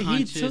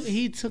conscious.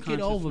 He took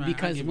it over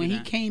because when he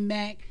came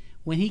back,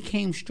 when he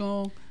came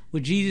strong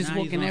with Jesus Now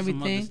he's walking on some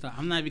other everything. stuff.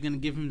 I'm not even gonna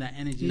give him that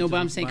energy. No, to but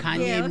I'm saying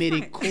rebuttal. Kanye Yeah, made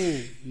let's it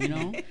cool, you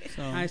know.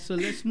 So All right, so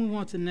let's move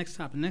on to the next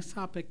topic. Next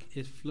topic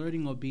is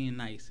flirting or being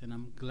nice, and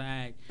I'm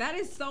glad. That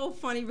is so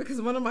funny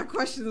because one of my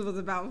questions was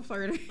about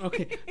flirting.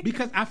 Okay,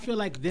 because I feel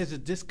like there's a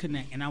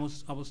disconnect, and I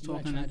was You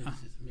talking. gotta try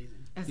this. It's amazing.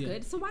 That's Yeah.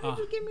 good. So why did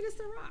you give me this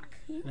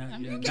Ciroc? Yeah,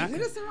 You gave me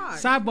this Ciroc.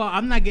 Sidebar: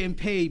 I'm not getting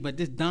paid, but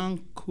this Don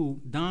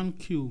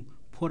Q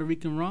Puerto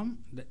Rican rum.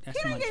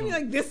 That's He my didn't give me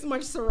joint. like this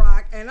much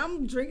Ciroc, and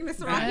I'm drinking this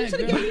Ciroc. Right, You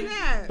should have girl. given me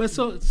that. But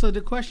so the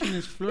question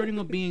is flirting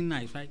or being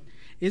nice, right?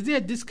 Is there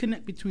a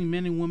disconnect between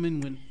men and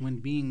women when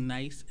being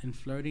nice and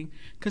flirting?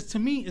 Because to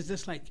me, it's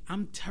just like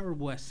I'm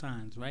terrible at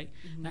signs, right?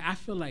 Like I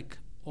feel like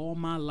all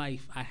my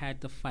life I had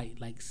to fight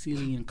like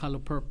Celie in Color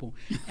Purple.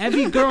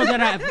 Every girl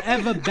that I've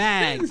ever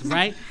bagged,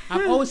 right?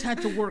 I've always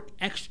had to work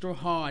extra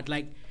hard.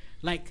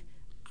 Like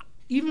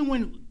even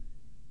when,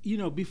 you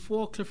know,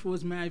 before Clifford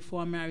was married,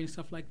 before I married and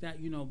stuff like that,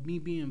 you know, me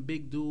being a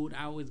big dude,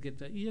 I always get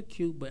the, you're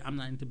cute, but I'm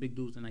not into big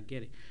dudes, and I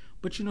get it.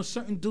 But, you know,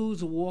 certain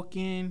dudes will walk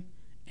in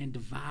and the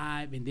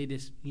vibe, and they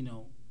just, you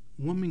know,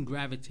 women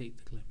gravitate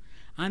to Cliff.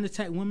 I'm the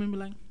type women be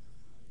like,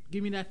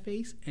 give me that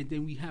face, and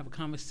then we have a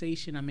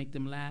conversation. I make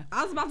them laugh.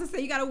 I was about to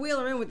say you got to wheel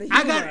her in with the humor.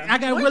 I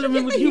got Once Will you in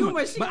get with the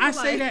humor. she But gonna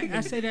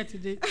I say that to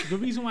the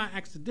reason why I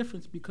ask the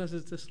difference, because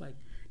it's just like,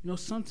 you know,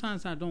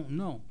 sometimes I don't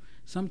know.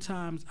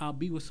 Sometimes I'll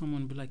be with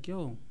someone and be like,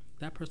 yo,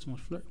 that person was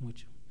flirting with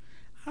you.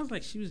 I was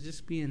like, she was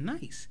just being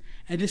nice.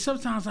 And then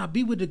sometimes I'll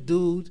be with the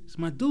dudes, it's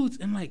my dudes,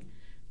 and like,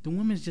 the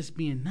woman's just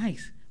being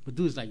nice. But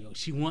dude's like, yo,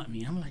 she want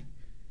me. I'm like,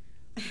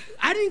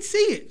 I didn't see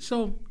it.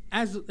 So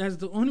as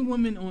the only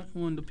woman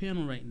on the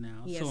panel right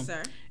now, Yes, so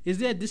sir. is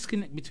there a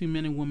disconnect between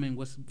men and women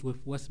with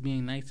what's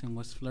being nice and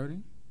what's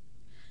flirting?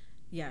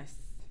 Yes,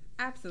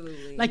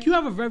 absolutely. Like, you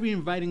have a very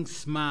inviting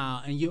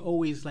smile and you're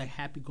always like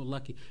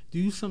happy-go-lucky. Do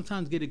you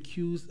sometimes get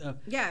accused of,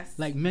 yes,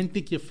 like, men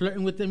think you're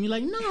flirting with them? You're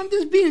like, no, I'm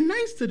just being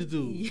nice to the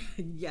dude.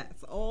 yes,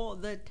 all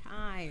the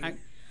time.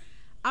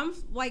 I'm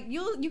like,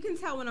 you can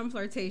tell when I'm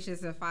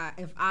flirtatious if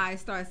I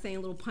start saying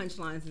little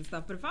punchlines and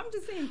stuff. But if I'm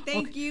just saying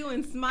thank you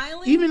and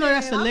smiling, Even though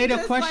that's then a I'm later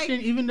just question,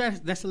 like, even though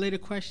that's a later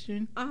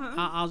question,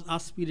 Uh-huh. I'll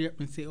speed it up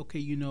and say, okay,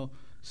 you know,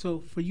 so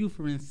for you,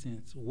 for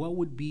instance, what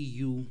would be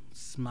you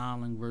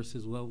smiling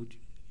versus what would you,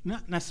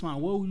 not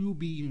smiling, what would you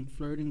be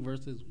flirting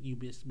versus you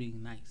just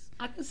being nice?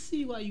 I can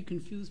see why you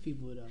confuse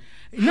people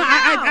though. No,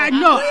 I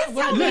know. Please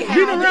tell me Look, how.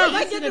 being around, Because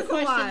I get the this a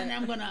question, lot. and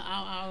I'm gonna.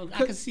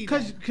 I can see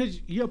that.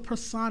 Because your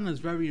persona is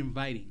very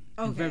inviting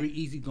and Okay. very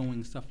easygoing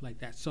and stuff like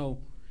that. So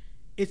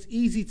it's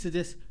easy to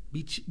just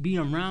be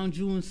around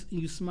you and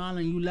you smile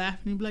and you laugh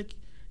and you be like,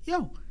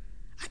 yo,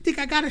 I think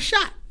I got a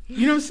shot.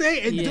 You know what I'm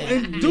saying?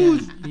 And, and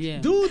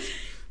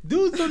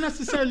dudes don't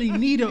necessarily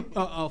need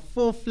a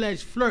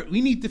full-fledged flirt.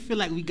 We need to feel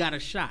like we got a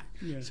shot.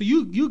 Yeah. So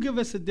you give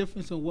us a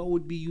difference on what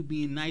would be you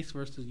being nice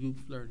versus you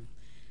flirting.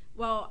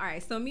 Well, all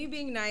right. So me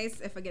being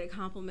nice, if I get a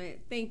compliment,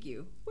 thank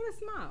you with a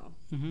smile.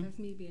 Mhm. That's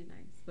me being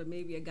nice. But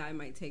maybe a guy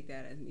might take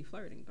that as me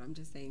flirting. But I'm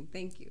just saying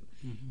thank you.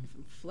 Mhm. If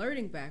I'm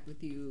flirting back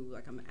with you,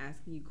 like I'm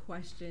asking you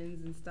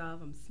questions and stuff,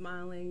 I'm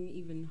smiling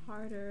even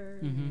harder,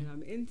 and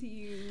I'm into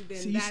you. Then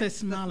So you that's said the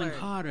smiling flirt.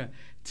 harder.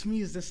 To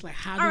me, it's just like,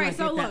 how All do I right. get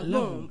So that look,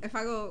 level? boom. If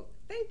I go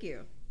thank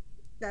you,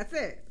 that's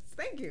it.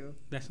 Thank you.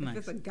 That's If nice.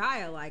 it's a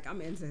guy I like, I'm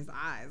into his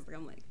eyes. Like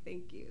I'm like,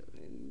 thank you,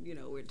 and you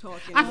know we're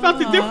talking. I felt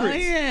the Oh,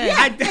 difference. yeah.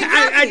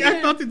 I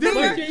felt the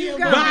difference. There you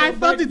But go. I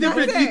felt the That's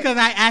difference it. because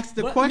I asked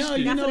the But question. No,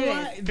 you That's know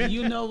what it what?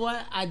 You know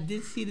what? I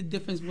did see the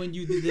difference when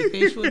you did the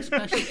facial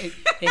expression.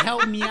 It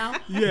helped me out.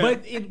 Yeah.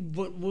 But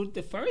with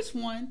the first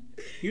one,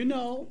 you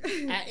know,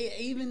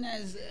 even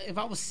as if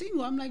I was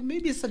single, I'm like,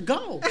 maybe it's a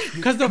go.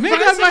 Because the Maybe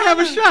first I might have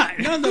a one- shot.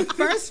 No, the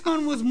first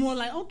one was more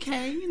like,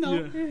 okay, you know,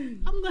 Yeah.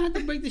 I'm gonna have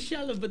to break the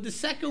shell. But the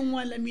second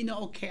one let me know,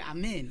 okay,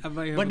 I'm in. I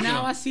might have But a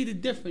now go. I see the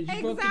difference.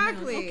 You broke it down.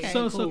 Exactly. Okay,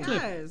 So cool.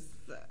 Cliff, Yes.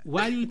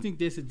 Why do you think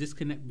there's a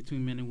disconnect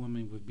between men and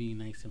women with being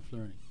nice and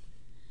flirting?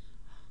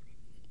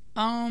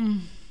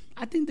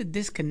 I think the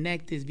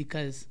disconnect is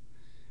because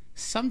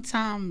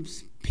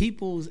sometimes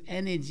people's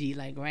energy,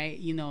 like, right,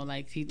 you know,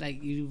 like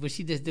what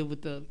she just did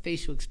with the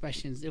facial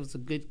expressions, it was a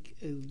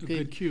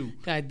good cue.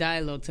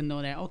 Dialogue to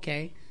know that,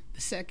 okay,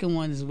 the second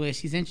one is where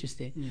she's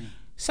interested. Yeah.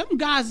 Some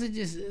guys are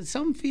just,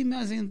 some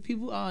females and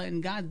people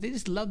and guys, they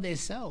just love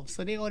themselves,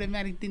 so they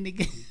automatically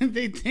think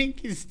they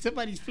think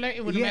somebody's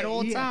flirting with them at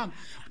all time.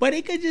 But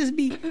it could just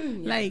be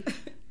like,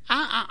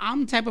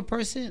 I'm the type of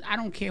person, I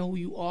don't care who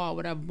you are,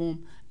 whatever.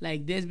 Boom.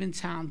 Like, there's been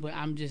times where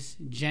I'm just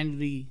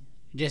generally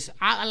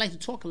I like to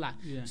talk a lot,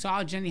 so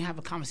I'll generally have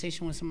a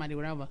conversation with somebody,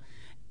 whatever.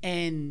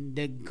 And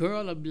the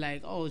girl will be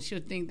like, oh, she'll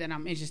think that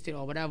I'm interested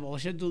or whatever, or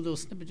she'll do a little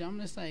snippet. I'm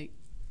just like.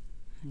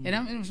 And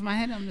I'm in my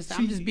head. I'm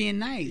just being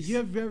nice.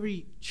 You're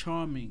very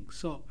charming.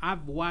 So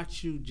I've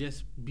watched you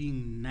just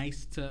being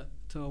nice to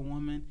a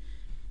woman.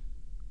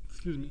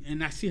 Excuse me.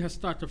 And I see her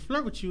start to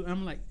flirt with you.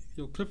 I'm like,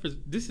 yo, Clifford's.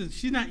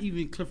 She's not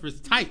even Clifford's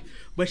type,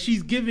 but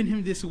she's giving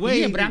him this way.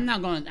 Yeah, but I'm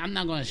not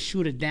gonna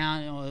shoot her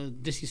down or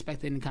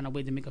disrespect her in any kind of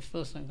way to make her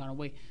feel some kind of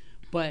way.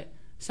 But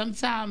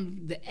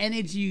sometimes the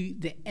energy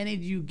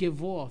you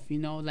give off, you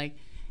know, like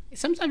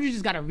sometimes you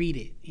just gotta read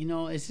it.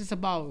 It's just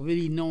about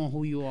really knowing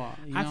who you are.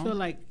 I feel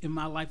like in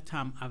my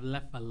lifetime I've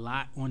left a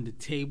lot on the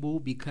table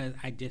because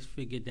I just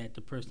figured that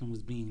the person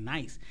was being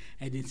nice,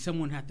 and then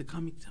someone had to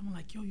come and tell me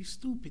like, "Yo, you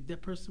stupid."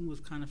 That person was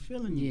kind of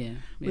feeling you. Yeah.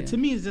 But to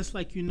me, it's just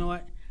like, you know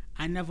what?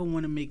 I never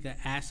want to make an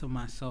ass of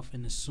myself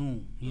and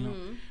assume. You know,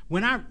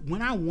 when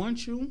I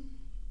want you,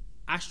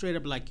 I straight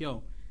up like,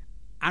 yo,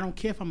 I don't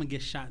care if I'm gonna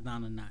get shot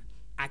down or not.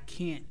 I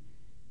can't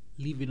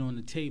leave it on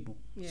the table.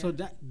 Yeah. So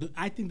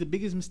I think the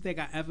biggest mistake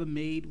I ever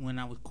made when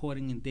I was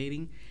courting and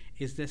dating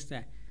is just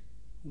that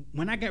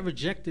when I get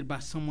rejected by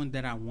someone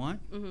that I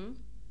want,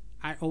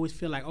 I always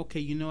feel like, okay,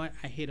 you know what?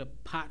 I hit a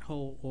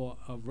pothole or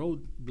a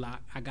roadblock.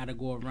 I gotta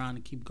go around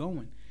and keep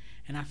going.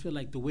 And I feel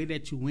like the way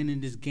that you win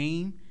in this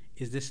game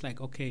is just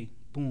like, okay,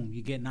 boom,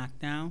 you get knocked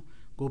down,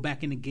 go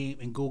back in the game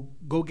and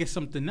go get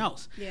something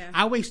else. Yeah.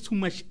 I waste too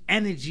much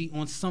energy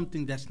on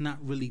something that's not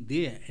really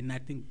there, and I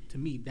think to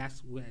me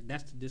that's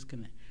the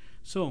disconnect.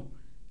 So,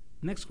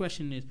 next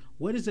question is,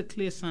 what is a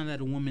clear sign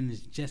that a woman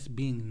is just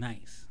being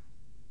nice?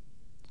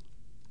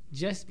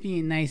 Just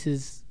being nice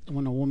is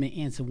when a woman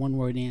answers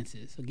one-word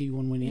answers. I'll give you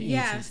one-word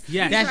answers.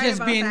 Yes. That's right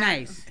just being that.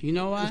 nice. You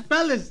know what?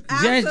 Fellas,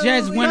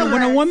 just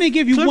when a woman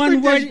give you Clifford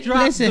one word, just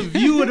dropped listen. the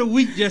view of the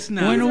week just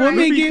now. When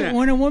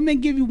a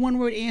woman give you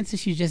one-word answer,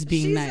 she's just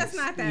being nice. She's just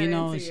not that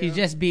into she's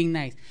just being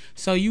nice.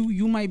 So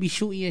you might be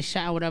shooting a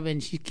shot or whatever,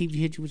 and she keeps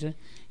hit you with a,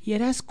 yeah,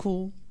 that's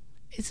cool.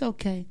 It's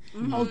okay.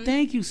 Oh,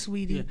 thank you,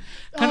 sweetie.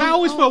 Because I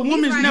always feel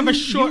women's never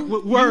short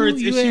with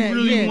words if she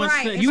really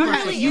wants to. If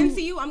I'm really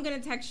into you, I'm going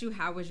to text you,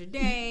 how was your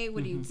day?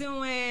 What are you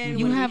doing?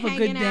 You have a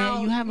good day.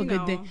 Out? You have a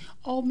good day.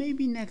 Oh,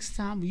 maybe next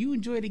time. You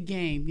enjoy the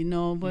game,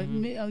 but,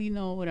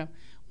 whatever.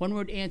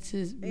 One-word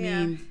answers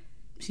mean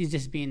she's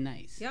just being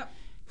nice. Yep.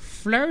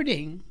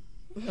 Flirting.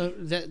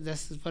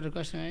 That's for the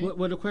question, right?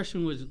 Well, the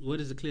question was, what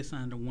is a clear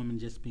sign of a woman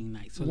just being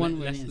nice? So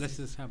let's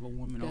just have a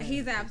woman.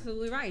 He's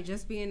absolutely right.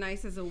 Just being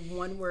nice is a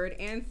one-word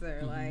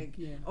answer,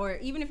 or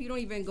even if you don't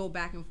even go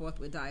back and forth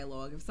with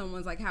dialogue. If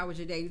someone's like, "How was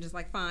your day?" You're just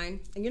like, "Fine,"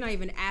 and you're not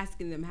even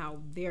asking them how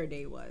their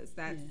day was.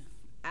 That's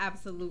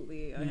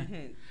absolutely a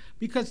hint.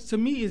 Because to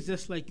me, it's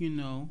just like,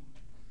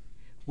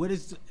 what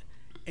is?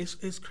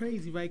 It's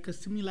crazy, right? Because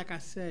to me, like I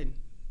said,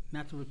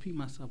 not to repeat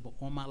myself, but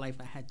all my life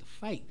I had to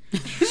fight.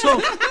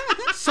 So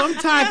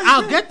sometimes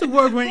I'll get the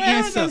word when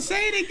answer.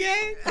 Say it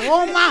again.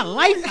 All my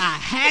life I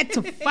had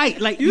to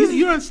fight. Like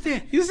you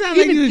understand? You sound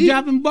like you was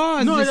dropping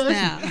bars just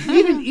now.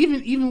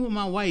 Even with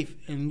my wife,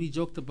 and we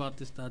joked about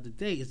this the other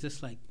day. It's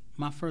just like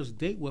my first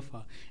date with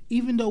her.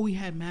 Even though we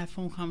had mad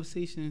phone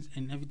conversations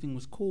and everything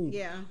was cool,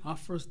 our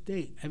first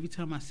date, every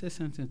time I said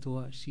something to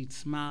her, she'd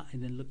smile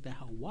and then looked at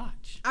her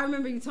watch. I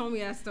remember you told me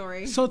that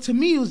story. So to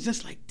me, it was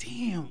just like,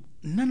 damn,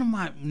 none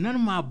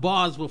of my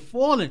bars were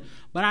falling.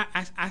 But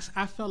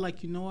I felt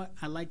like, you know what,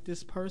 I like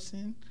this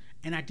person,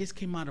 and I just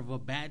came out of a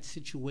bad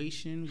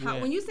situation.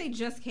 When you say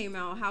just came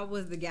out, how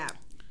was the gap?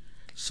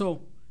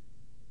 So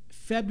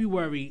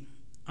February,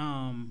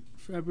 I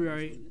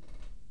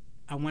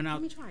went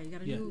out. Let me try. You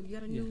got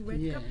a new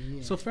red cup.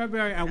 Yeah. So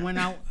February, I went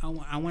out.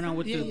 I went out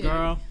with the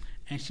girl,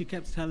 and she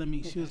kept telling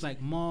me, she was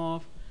like,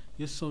 "Marv,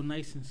 you're so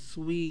nice and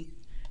sweet,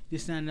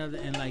 this and another,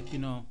 and like,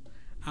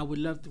 I would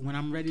love to, when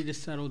I'm ready to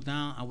settle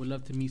down, I would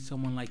love to meet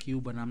someone like you,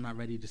 but I'm not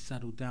ready to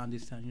settle down,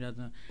 this and the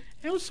other." And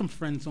it was some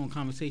friends on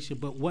conversation,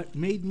 but what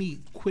made me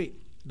quit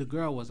the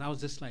girl was I was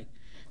just like,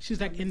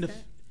 she's like in the.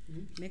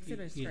 Mix it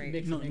or straight?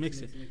 Mix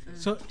it.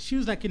 So she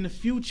was like, in the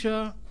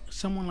future,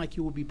 someone like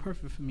you would be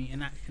perfect for me.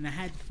 And I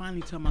had to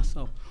finally tell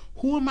myself,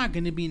 who am I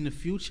going to be in the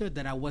future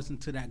that I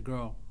wasn't to that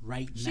girl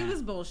right now? She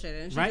was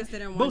bullshitting. She just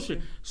didn't want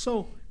bullshit. you.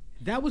 So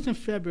that was in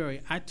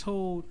February. I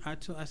told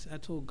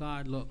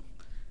God, look,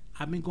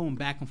 I've been going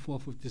back and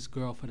forth with this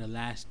girl for the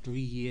last 3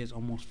 years,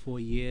 almost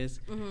 4 years.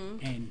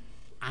 And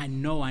I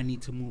know I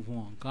need to move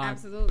on. God,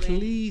 absolutely.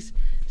 Please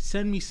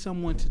send me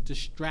someone to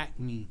distract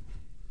me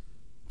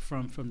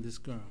from this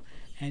girl.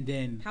 And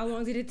then how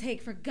long did it take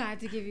for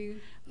God to give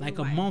you like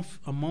a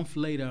month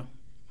later,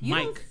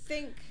 Mike,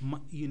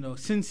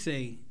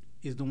 Sensei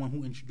is the one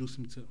who introduced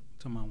me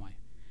to my wife,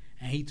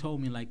 and he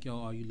told me like, yo,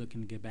 are you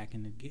looking to get back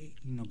in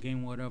the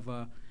game,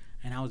 whatever?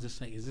 And I was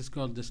just like, is this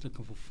girl just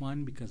looking for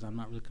fun? Because I'm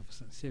not looking for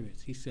something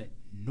serious. He said,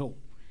 no,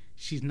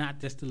 she's not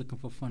just looking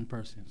for a fun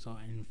person. So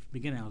in the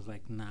beginning I was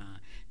like, nah.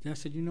 Then I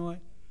said, you know what,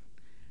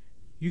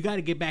 you got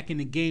to get back in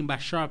the game by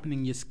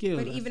sharpening your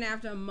skills. But even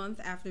after a month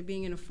after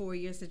being in a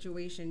 4-year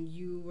situation,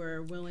 you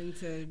were willing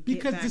to get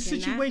because back the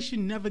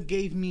situation never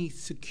gave me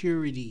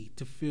security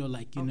to feel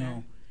like,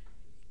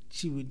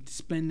 she would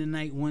spend the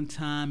night one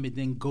time and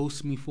then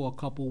ghost me for a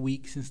couple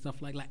weeks and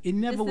stuff like that. It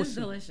never was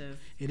delicious.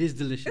 It is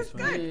delicious. It's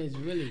right? good. It's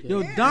really good.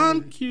 Yo,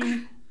 Don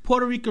Q,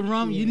 Puerto Rican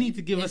rum, you need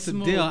to give us a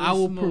deal. I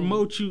will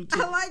promote you.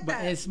 I like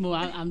that. But it's smooth.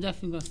 I'm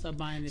definitely going to start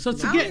buying it. So I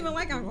don't even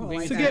like alcohol.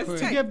 To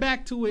get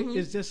back to it,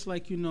 it's just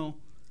like,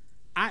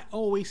 I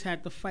always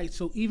had to fight.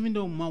 So even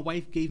though my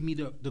wife gave me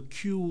the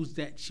cues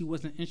that she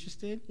wasn't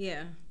interested,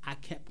 Yeah. I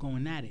kept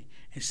going at it.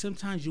 And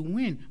sometimes you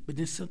win, but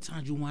then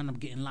sometimes you wind up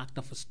getting locked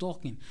up for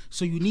stalking.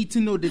 So you need to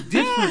know the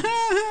difference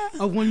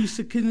of when you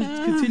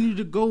continue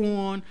to go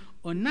on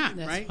or not,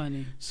 That's right?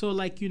 funny. So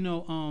like,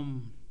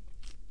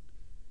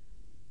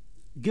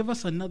 give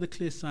us another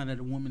clear sign that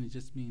a woman is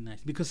just being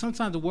nice. Because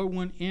sometimes the word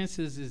one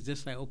answers is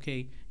just like,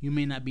 okay, you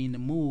may not be in the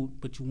mood,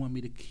 but you want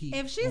me to keep.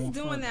 If she's going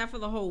doing further. that for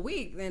the whole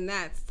week, then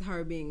that's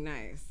her being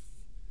nice.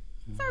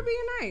 It's her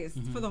being nice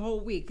for the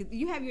whole week. 'Cause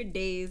you have your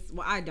days.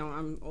 Well, I don't.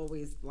 I'm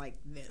always like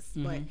this.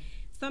 But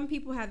some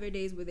people have their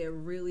days where they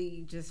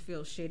really just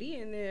feel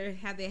shitty and they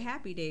have their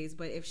happy days.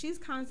 But if she's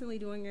constantly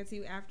doing it to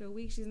you after a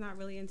week, she's not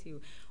really into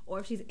you. Or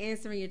if she's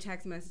answering your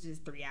text messages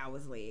 3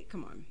 hours late,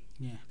 come on.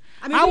 Yeah.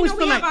 I mean, always we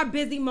feel have like- our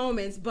busy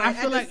moments, but I at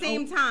feel the like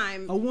same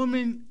time, a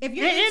woman, if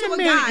you're and into a a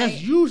man guy-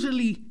 is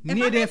usually if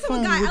near I'm their into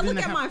phone a guy, I within look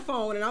the at house. my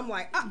phone and I'm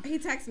like, oh, he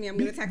texted me. I'm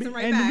going to text him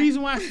right and back. the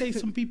reason why I say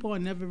some people are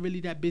never really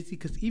that busy,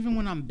 because even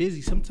when I'm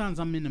busy, sometimes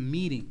I'm in a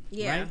meeting,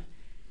 Yeah. right?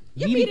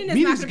 Your meeting is not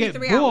meetings going to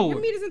be get 3 hours. bored.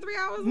 Your meeting's in 3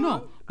 hours long?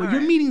 No, but All your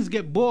right. meetings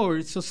get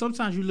bored, so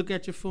sometimes you look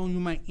at your phone, you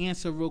might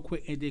answer real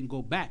quick and then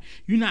go back.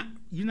 You're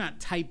not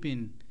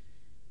typing,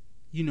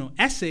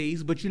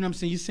 essays, but you know what I'm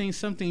saying? You're saying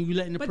something, you're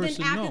letting the But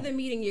person then after know. the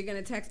meeting, you're going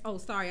to text, oh,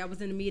 sorry, I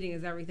was in a meeting.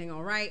 Is everything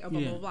all right? Or blah,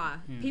 Yeah. blah, blah.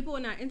 Yeah. People are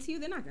not into you.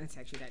 They're not going to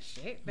text you that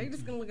shit. They're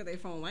just going to look at their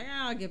phone like,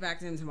 I'll get back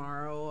to him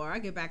tomorrow, or I'll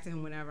get back to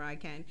him whenever I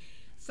can.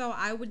 So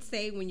I would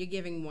say when you're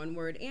giving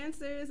one-word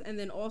answers, and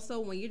then also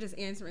when you're just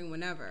answering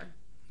whenever.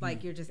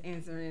 Like you're just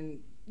answering,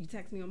 you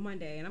text me on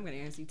Monday, and I'm going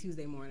to answer you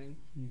Tuesday morning.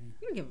 You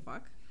don't give a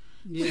fuck.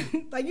 Yeah.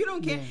 Like, you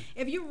don't care.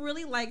 Yeah. If you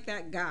really like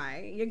that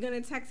guy, you're going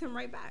to text him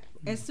right back.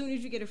 As soon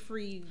as you get a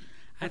free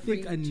I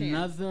think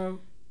chance.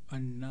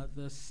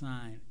 another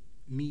sign,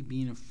 me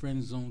being a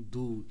friend zone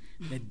dude,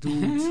 that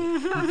dudes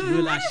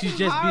realize she's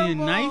just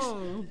being nice.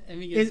 Let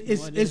me get some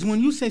more of Is this.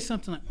 when you say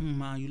something like,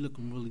 "Ma, you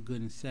looking really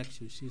good and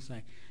sexual." She's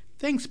like,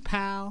 "Thanks,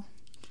 pal."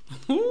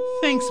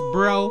 Thanks,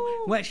 bro.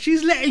 What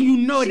she's letting you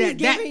know She's that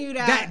giving you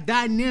that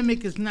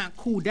dynamic is not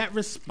cool. That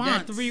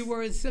response, that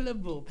 3-word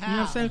syllable. Pow. You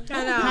know what I'm saying?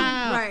 I know,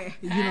 Pal.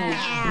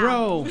 right.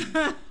 Bro.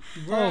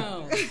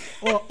 Bro.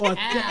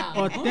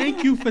 Or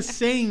thank you for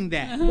saying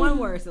that. One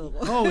word syllable.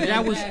 Oh,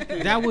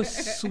 that was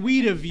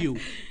sweet of you.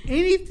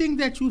 Anything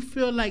that you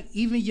feel like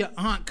even your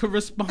aunt could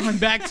respond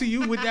back to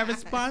you with that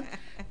response,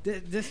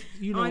 just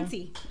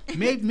Auntie.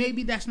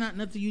 maybe that's not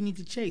nothing you need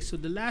to chase. So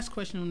the last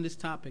question on this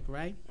topic,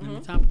 right? And the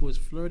topic was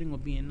flirting or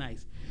being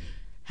nice.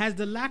 Has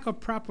the lack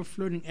of proper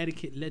flirting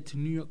etiquette led to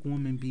New York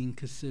women being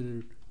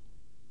considered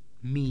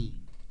mean?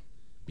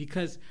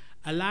 Because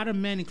a lot of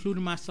men,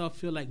 including myself,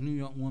 feel like New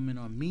York women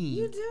are mean.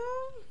 You do?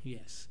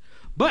 Yes.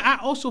 But I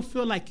also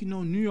feel like,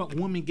 New York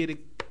women get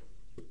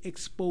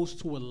exposed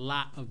to a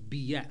lot of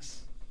BS.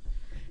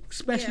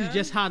 Especially Yeah.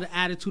 just how the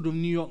attitude of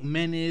New York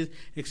men is,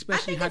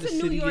 especially I how think the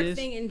it's a New city York is.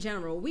 thing in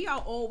general. We are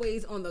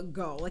always on the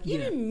go. Like,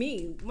 even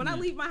me, when I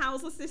leave my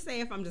house, let's just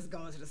say if I'm just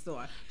going to the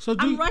store. So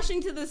I'm rushing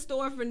to the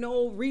store for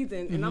no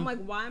reason. And I'm like,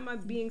 why am I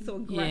being so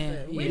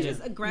aggressive? Yeah, We're yeah,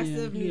 just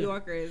aggressive New yeah.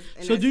 Yorkers.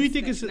 And So that's do you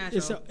just think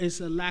natural. it's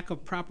a lack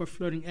of proper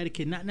flirting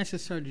etiquette, not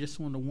necessarily just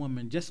on the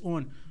woman, just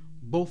on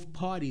both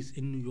parties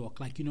in New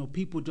York? Like,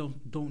 people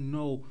don't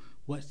know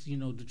what's,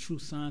 the true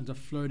signs of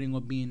flirting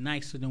or being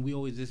nice. So then we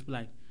always just be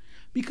like,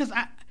 because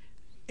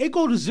it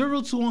go to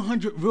 0 to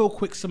 100 real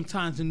quick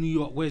sometimes in New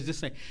York, where it's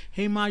just like,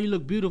 hey, Ma, you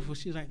look beautiful.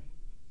 She's like,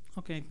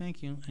 okay,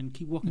 thank you, and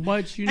keep walking.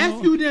 But F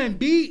you then,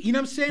 B. You know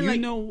what I'm saying?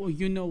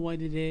 you know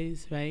what it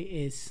is, right?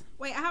 It's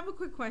Wait, I have a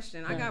quick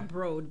question. I got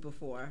broed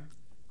before.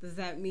 Does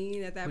that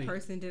mean that Wait.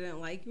 person didn't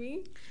like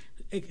me?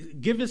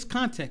 Give us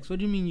context. What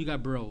do you mean you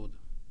got broed?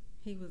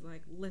 He was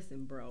like,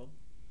 listen, bro.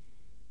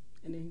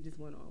 And then he just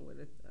went on with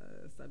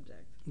a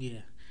subject. Yeah.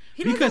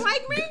 He doesn't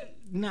like me?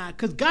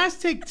 Because guys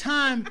take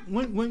time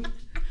when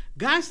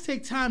guys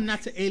take time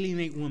not to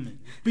alienate women.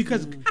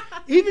 Because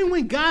even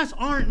when guys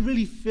aren't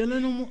really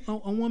feeling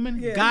a woman,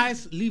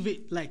 guys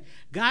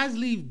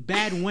leave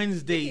bad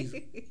Wednesdays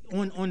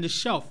on the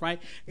shelf,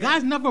 right? Yeah.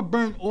 Guys never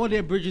burn all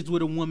their bridges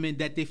with a woman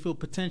that they feel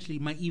potentially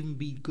might even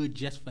be good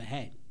just for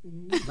head.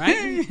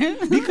 Right?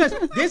 Because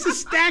there's a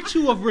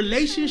statue of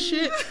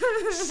relationship,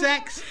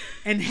 sex,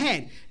 and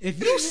head. If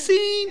you've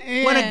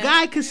seen what a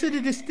guy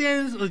considered the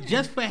standards of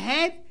just for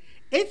head,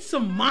 it's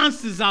some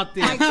monsters out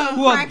there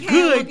who are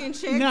good.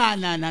 No.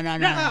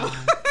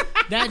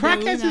 That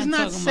Crackheads is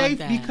not safe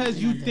because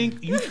you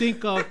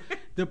think of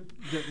the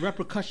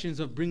repercussions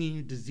of bringing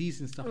you disease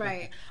and stuff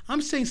like that.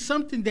 I'm saying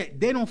something that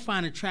they don't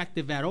find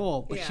attractive at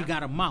all, but she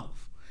got a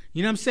mouth.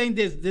 You know what I'm saying?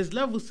 There's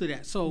levels to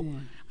that. So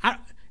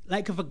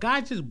like if a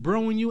guy just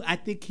broing you, I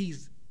think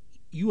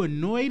you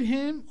annoyed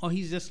him, or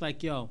he's just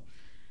like, yo,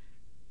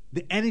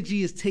 the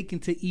energy is taken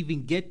to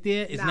even get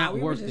there is not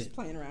worth it. We were just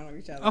playing around with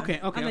each other. Okay.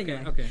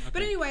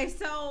 But anyway,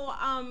 so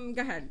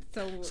go ahead.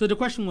 So the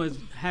question was,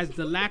 has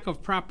the lack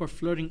of proper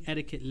flirting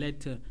etiquette led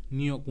to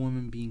New York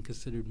women being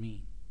considered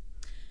mean?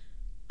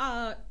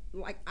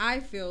 Like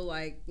I feel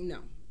like no.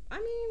 I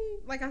mean,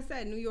 like I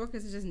said, New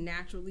Yorkers are just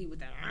naturally with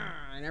that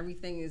and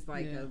everything is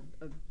like a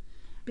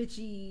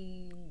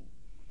bitchy.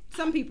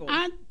 Some people.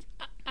 I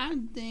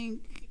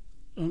think.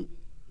 You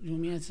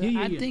want me to answer?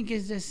 I think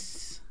it's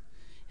just.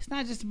 It's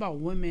not just about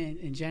women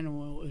in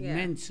general,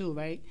 men too,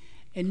 right?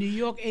 In New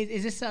York,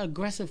 it's just an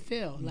aggressive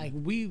feel. Mm-hmm. Like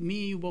me and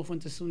you both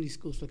went to SUNY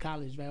schools for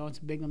college, right? I went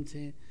to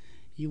Binghamton,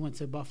 you went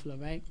to Buffalo,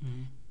 right?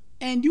 Mm-hmm.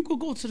 And you could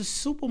go to the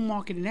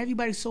supermarket and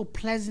everybody's so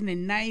pleasant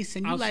and nice,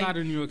 and you outside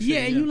of New York City,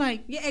 and you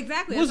like,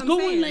 exactly. What's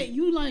going? Like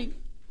you like,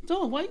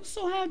 dog, why you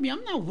so happy?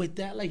 I'm not with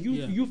that. Like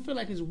you feel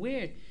like it's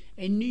weird.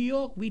 In New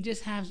York, we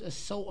just have a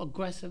so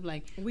aggressive,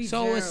 like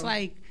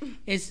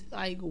it's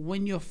like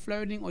when you're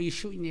flirting or you're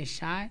shooting your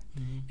shot,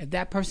 if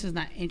that person's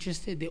not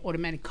interested, they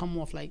automatically come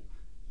off like,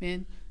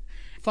 man,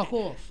 fuck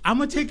off. I'm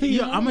gonna take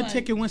it. I'm gonna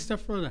take it one step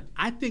further.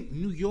 I think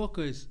New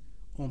Yorkers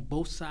on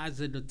both sides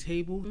of the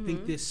table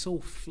think they're so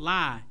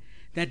fly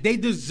that they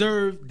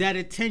deserve that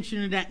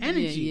attention and that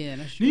energy. Yeah,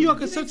 that's true. New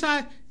Yorkers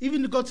sometimes,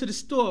 even to go to the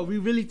store, we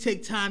really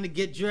take time to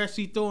get dressed.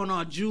 We throw on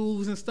our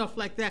jewels and stuff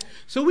like that.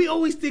 So we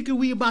always thinking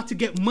we about to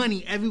get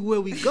money everywhere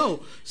we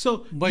go.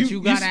 So but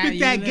you spit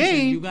that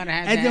game, you gotta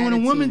have and then when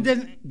attitude. a woman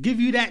doesn't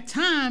give you that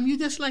time, you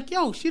just like,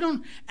 yo, she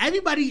don't.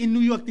 Everybody in New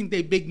York think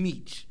they Big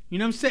Meech. You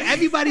know what I'm saying?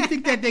 Everybody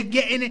think that they're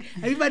getting it.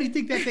 Everybody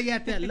think that they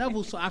at that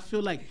level. So I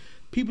feel like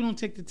people don't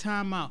take the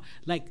time out.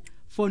 Like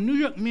for a New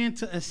York man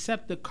to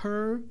accept the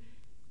curve,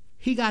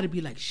 he got to be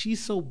like, she's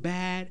so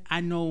bad,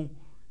 I know,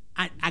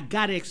 I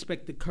got to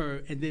expect the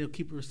curve, and they'll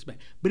keep her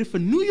respect. But if a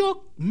New York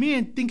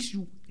man thinks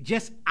you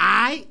just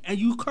and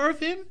you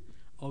curve him,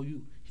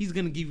 he's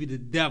going to give you the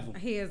devil.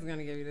 He is going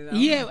to give you the devil.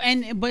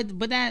 Yeah,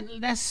 but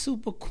that's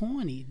super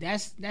corny.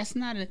 That's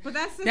not a... But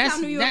that's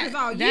how New Yorkers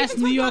are. That's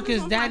New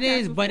Yorkers, that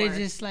is, before. But it's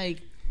just like,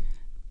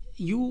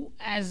 you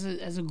as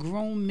a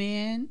grown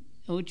man,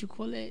 or what you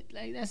call it,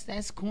 like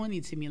that's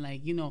corny to me.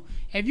 Like, you know,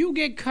 if you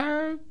get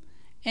curved,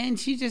 and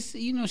she just,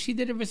 you know, she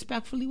did it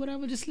respectfully,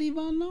 whatever, just leave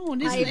her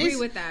alone. I agree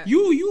with that.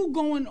 You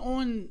going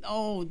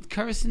on,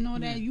 cursing all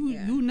that.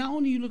 You not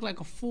only you look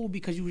like a fool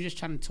because you were just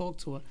trying to talk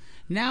to her.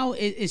 Now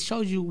it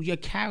shows you your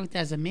character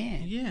as a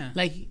man. Yeah.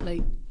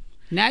 Like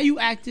now you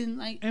acting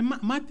like. And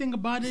my thing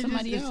about it is,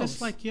 somebody it's else.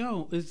 just like,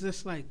 it's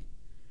just like,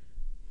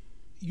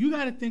 you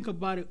got to think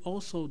about it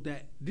also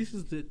that this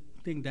is the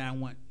thing that I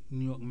want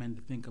New York men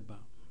to think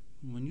about.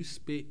 When you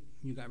spit,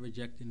 you got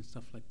rejected and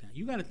stuff like that.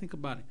 You got to think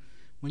about it.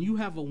 When you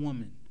have a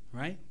woman,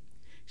 right,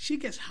 she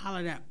gets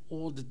hollered at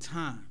all the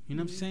time. You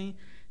know what I'm saying?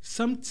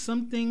 Some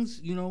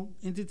things, you know,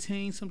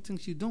 entertain, some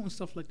things you don't and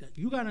stuff like that.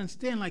 You got to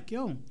understand, like,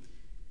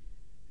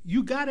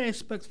 you got to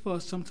expect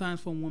sometimes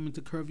for a woman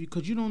to curve you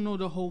because you don't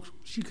know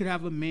she could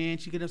have a man,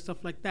 she could have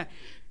stuff like that.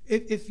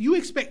 If you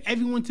expect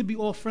everyone to be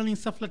all friendly and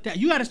stuff like that,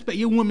 you got to expect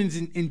your women's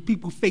in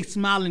people's face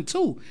smiling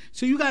too.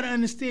 So you got to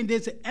understand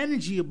there's an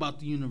energy about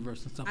the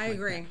universe and stuff like that. I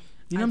agree.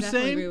 You know what I'm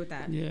saying? I agree with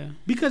that. Yeah.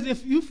 Because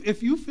if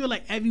you feel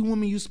like every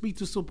woman you speak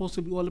to is supposed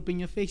to be all up in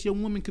your face, your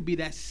woman could be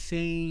that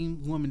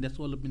same woman that's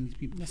all up in these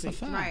people's face. That's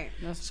a fact.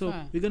 Right. So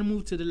we're gonna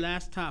move to the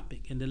last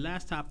topic, and the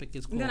last topic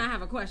is called. Then I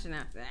have a question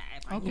after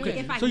that. Okay.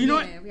 If I So can you know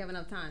get what? in, we have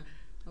enough time.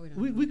 Oh,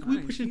 we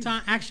pushing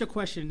time. Ask your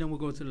question, then we'll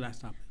go to the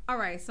last topic. All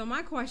right. So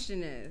my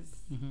question is,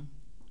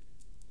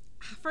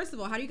 first of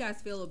all, how do you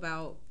guys feel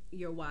about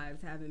your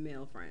wives having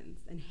male friends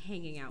and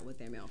hanging out with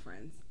their male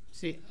friends?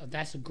 See,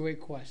 that's a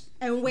great question.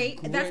 And wait,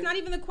 that's not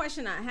even the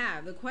question I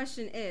have. The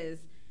question is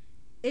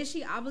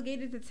she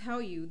obligated to tell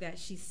you that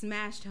she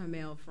smashed her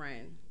male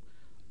friend?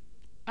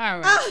 All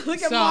right. Oh, look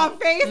at my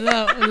face.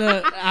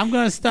 Look, I'm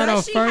going to start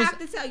off first. Does she have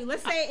to tell you?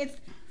 Let's say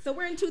so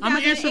we're in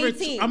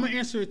 2018. I'm going to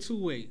answer it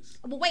two ways.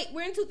 But wait,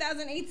 we're in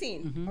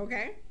 2018,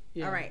 okay?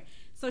 Yeah. All right.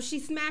 So she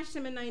smashed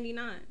him in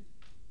 99.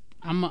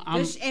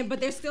 But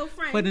they're still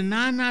friends. For the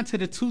 99 to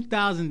the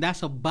 2000,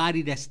 that's a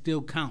body that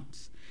still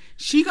counts.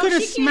 She could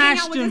have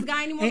smashed him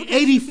in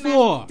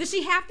 84. Does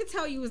she have to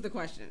tell you is the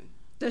question.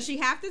 Does she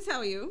have to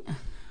tell you?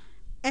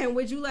 And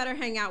would you let her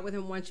hang out with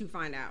him once you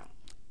find out?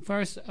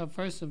 First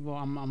of all,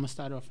 I'm going to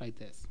start off like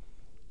this.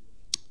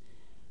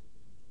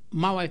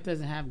 My wife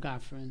doesn't have guy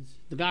friends.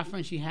 The guy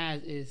friend she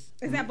has is...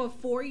 Is that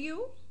before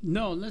you?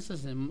 No,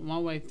 listen. My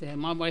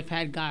wife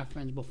had guy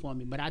friends before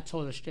me, but I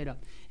told her straight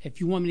up,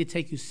 if you want me to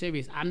take you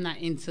serious, I'm not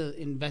into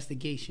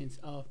investigations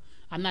of...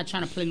 I'm not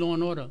trying to play Law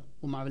and Order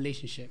with my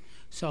relationship.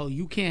 So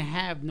you can't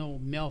have no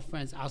male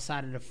friends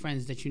outside of the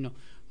friends that you know.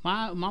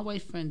 My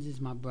wife's friends is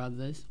my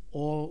brothers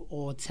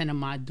or 10 of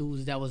my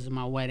dudes that was in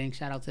my wedding.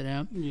 Shout out to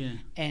them. Yeah.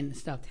 And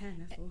stuff.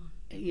 10, that's a lot.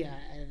 Yeah,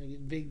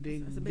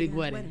 big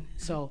wedding.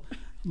 So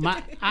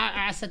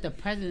I set the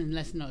president.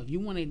 Let's know if you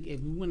want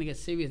to get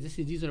serious.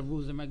 These are the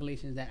rules and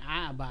regulations that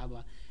I abide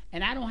by.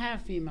 And I don't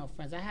have female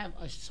friends. I have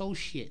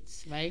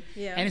associates, right?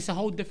 Yeah. And it's a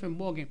whole different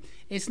ballgame.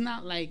 It's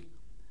not like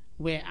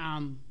where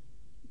I'm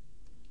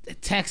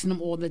texting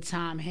them all the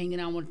time, hanging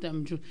out with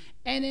them,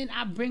 and then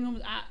I bring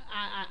them.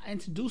 I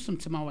introduce them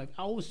to my wife.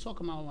 I always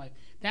talk about my wife.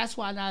 That's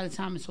why a lot of the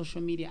time in social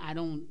media, I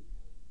don't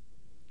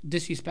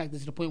disrespected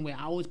to the point where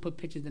I always put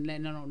pictures and let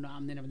no,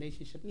 I'm in a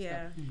relationship. And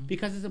Yeah. stuff.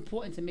 Because it's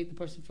important to make the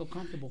person feel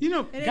comfortable. You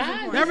know, It is guys,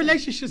 important. that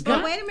relationship's But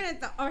done. wait a minute,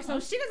 though. Or so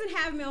she doesn't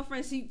have male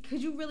friends.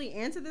 Could you really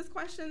answer this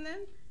question then?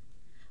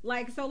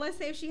 Like, so let's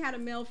say if she had a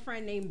male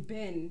friend named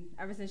Ben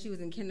ever since she was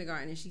in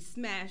kindergarten and she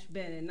smashed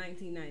Ben in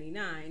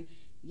 1999.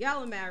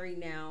 Y'all are married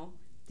now.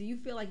 Do you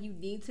feel like you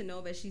need to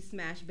know that she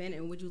smashed Ben,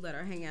 and would you let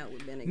her hang out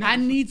with Ben again? I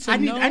need to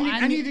know.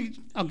 I need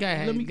to. Oh, go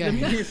ahead. Let me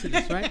answer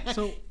this, right?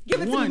 So Give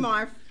it to me,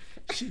 Marv.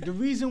 The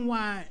reason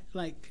why,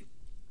 like,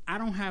 I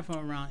don't have her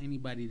around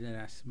anybody that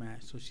I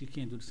smashed, so she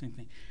can't do the same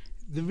thing.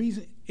 The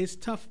reason it's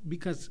tough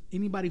because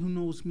anybody who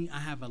knows me, I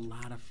have a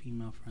lot of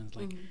female friends.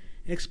 Like,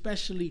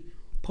 especially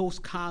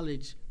post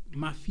college,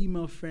 my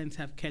female friends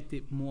have kept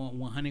it more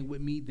 100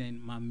 with me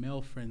than my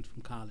male friends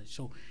from college.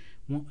 So,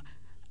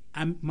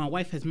 my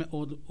wife has met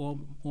all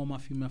my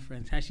female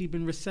friends. Has she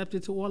been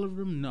receptive to all of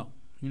them? No.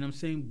 You know what I'm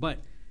saying? But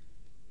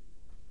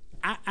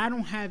I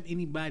don't have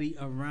anybody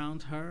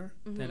around her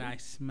that I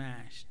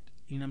smashed.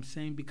 You know what I'm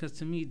saying? Because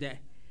to me, that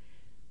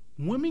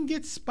women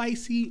get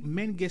spicy,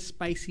 men get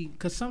spicy.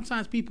 Because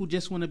sometimes people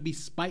just want to be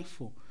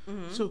spiteful.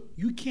 So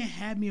you can't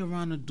have me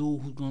around a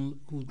dude who's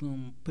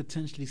gonna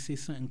potentially say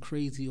something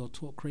crazy or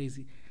talk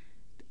crazy.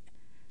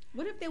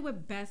 What if they were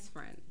best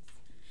friends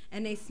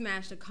and they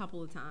smashed a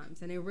couple of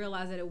times and they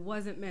realized that it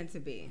wasn't meant to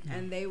be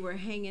and they were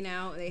hanging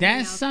out?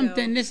 That's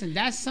something. Listen,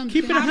 that's something.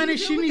 Keep it How do you 100.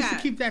 deal She with needs that?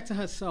 to keep that to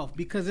herself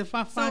because if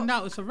I find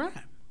out, it's a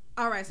wrap.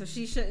 All right, so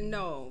she shouldn't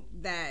know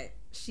that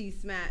she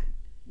smashed.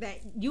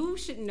 That you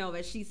shouldn't know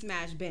that she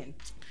smashed Ben.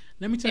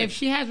 Let me tell you. If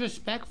she has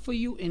respect for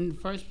you in the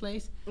first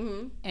place,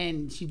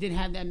 and she did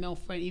have that male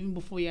friend even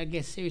before y'all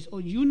get serious,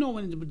 or you know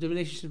when the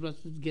relationship was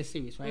to get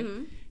serious, right?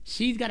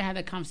 She's got to have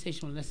that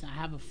conversation with, listen, I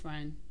have a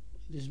friend.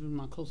 This has been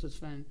my closest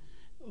friend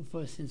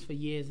for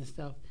years and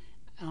stuff.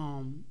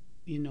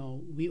 You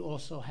know, we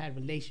also had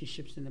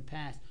relationships in the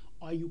past.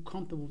 Are you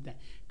comfortable with that?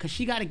 Because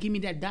she got to give me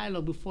that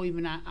dialogue before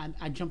even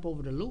I jump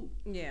over the loop.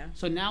 Yeah.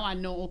 So now I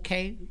know,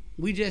 okay,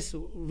 we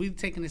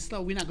taking it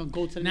slow. We're not going to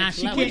go to the Nah, next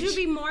she level. Would you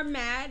be more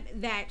mad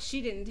that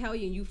she didn't tell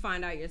you and you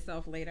find out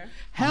yourself later?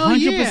 Hell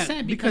yeah,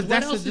 100%, because what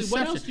that's else a is- what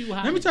deception. else do you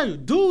Let me hide? tell you,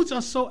 dudes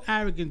are so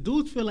arrogant.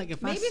 Dudes feel like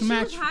if Maybe I she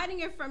smash, was hiding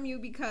it from you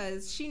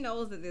because she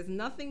knows that there's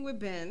nothing with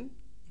Ben.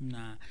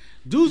 nah.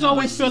 Dudes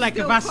always But feel she's like if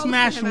still I close to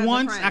smash him as a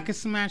once, friend. I can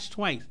smash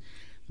twice.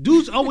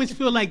 Dudes always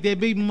feel like their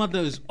baby mother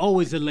is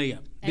always a layup.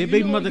 Their And baby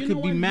you know- mother you could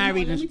know be what-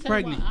 married let me and tell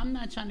you pregnant. what, I'm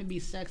not trying to be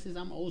sexist.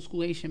 I'm an old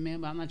school Asian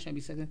man, but I'm not trying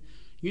to be sexist.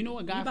 You know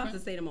what guy You about to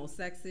friends? say the most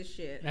sexist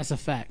shit. That's a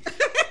fact.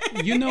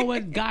 You know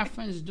what guy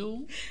friends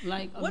do?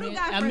 Like What do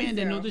guy friends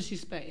Amanda, do? no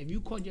disrespect. If you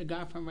called your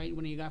guy friend, right,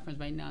 one of your guy friends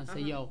right now and say,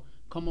 "Yo,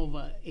 come over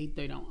at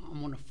 8:30. I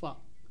want to fuck."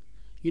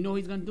 You know what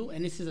he's gonna do?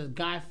 And this is a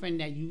guy friend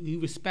that he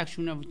respects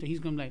you and everything. He's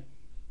gonna be like,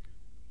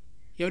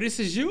 "Yo, this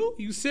is you?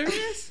 You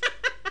serious?"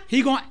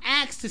 He gonna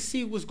ask to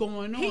see what's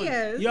going on. He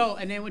is. Yo,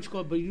 and then what you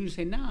go? But you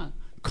say, "Nah,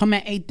 come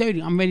at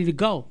 8:30. I'm ready to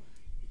go."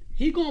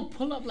 He gonna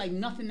pull up like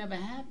nothing ever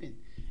happened.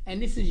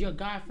 And this is your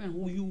guy friend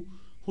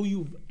who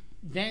you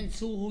vent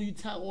to, who you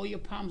tell all your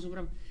problems or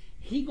whatever.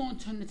 He gonna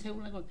turn the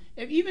table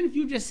like, even if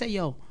you just say,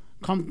 "Yo,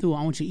 come through.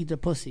 I want you to eat the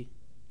pussy."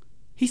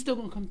 He's still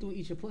gonna come through and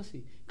eat your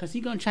pussy because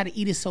he gonna try to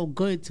eat it so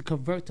good to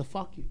convert to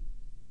fuck you.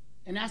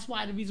 And that's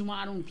why the reason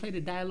why I don't play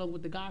the dialogue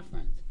with the guy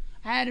friends.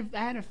 I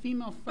had a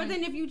female friend. But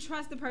then if you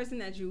trust the person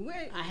that you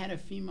with, I had a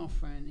female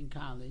friend in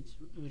college,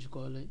 what you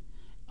call it.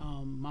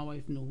 My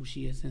wife knew who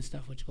she is and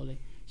stuff, what you call it.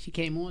 She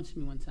came on to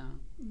me one time,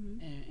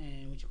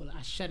 and what you call it,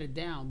 I shut it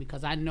down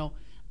because I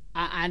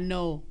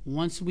know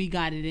once we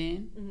got it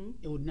in,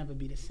 it would never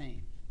be the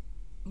same.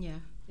 yeah.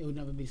 It would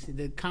never be the same.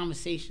 The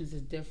conversations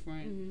is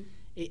different.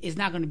 It's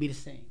not going to be the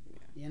same.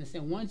 You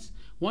understand?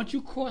 Once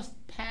you cross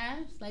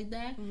paths like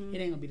that, it ain't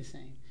going to be the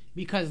same.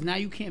 Because now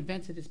you can't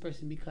vent to this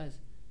person because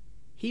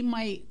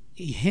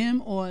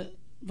him or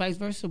vice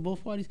versa,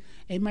 both parties,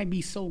 it might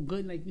be so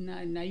good. Like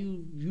now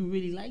you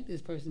really like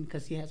this person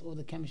because he has all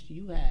the chemistry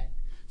you had.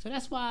 So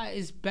that's why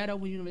it's better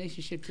when you're in a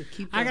relationship to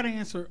keep. I gotta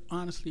answer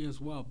honestly as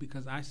well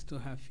because I still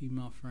have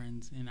female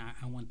friends and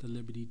I want the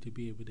liberty to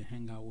be able to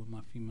hang out with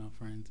my female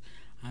friends.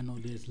 I know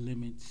there's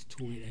limits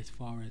to it as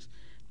far as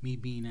me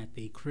being at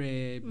their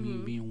crib, me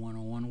being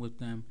one-on-one with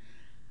them.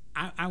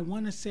 I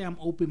want to say I'm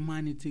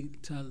open-minded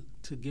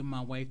to give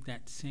my wife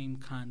that same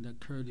kind of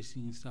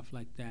courtesy and stuff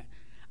like that.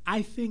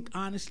 I think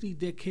honestly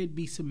there could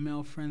be some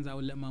male friends I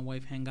would let my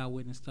wife hang out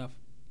with and stuff.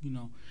 You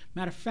know,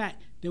 matter of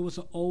fact, there was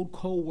an old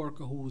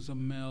co-worker who was a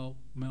male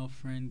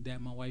friend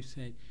that my wife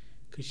said,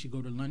 could she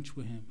go to lunch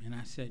with him? And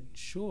I said,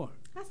 sure.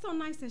 That's so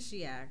nice that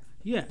she asked.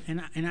 Yeah,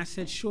 and I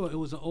said, sure. It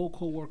was an old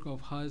co-worker of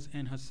hers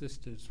and her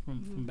sisters from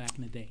back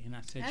in the day. And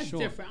I said, That's sure.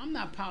 different. I'm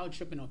not power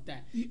tripping off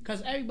that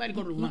because everybody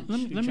go to lunch. Let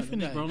with me each other.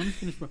 finish, Go bro. ahead. Let me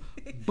finish, bro.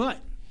 But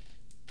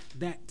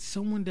that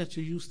someone that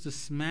you used to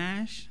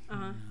smash,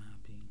 nah,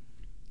 B.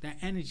 That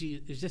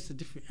energy is just a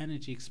different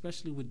energy,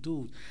 especially with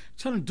dudes. I'm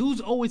telling you,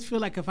 dudes always feel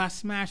like if I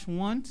smash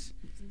once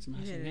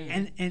Smash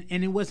again.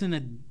 and it wasn't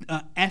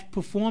a F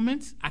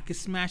performance, I could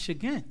smash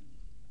again.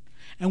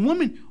 And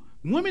women,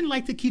 women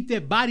like to keep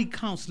their body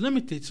counts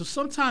limited. So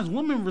sometimes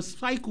women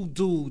recycle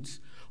dudes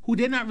who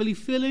they're not really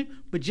feeling,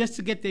 but just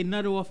to get their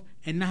nut off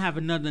and not have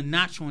another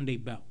notch on their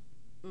belt.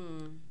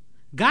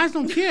 Guys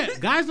don't care.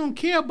 Guys don't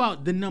care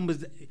about the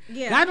numbers.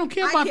 Yeah, guys don't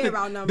care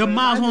about the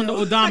miles on the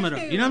odometer.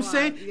 You know what I'm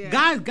saying?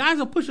 Yeah. Guys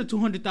will push a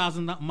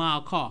 200,000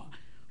 mile car.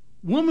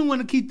 Women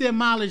want to keep their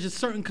mileage a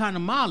certain kind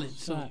of mileage,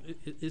 so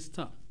it's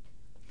tough.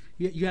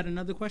 You had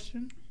another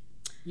question?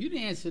 You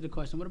didn't answer the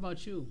question. What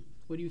about you?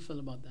 What do you feel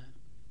about that?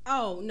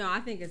 Oh no, I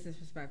think it's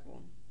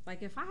disrespectful.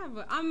 Like if I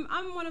have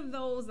I'm one of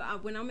those,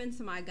 when I'm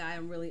into my guy,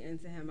 I'm really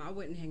into him. I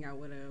wouldn't hang out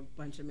with a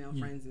bunch of male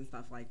friends and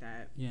stuff like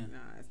that. Yeah.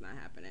 Nah, it's not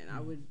happening. I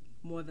would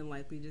more than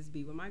likely just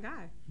be with my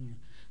guy. Yeah.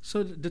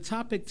 So the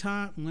topic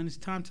when it's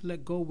time to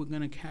let go, we're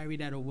going to carry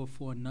that over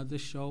for another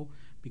show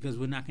because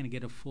we're not going to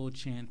get a full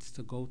chance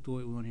to go through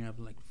it. We only have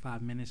like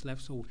 5 minutes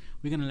left, so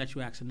we're going to let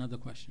you ask another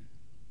question.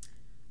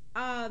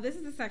 This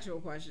is a sexual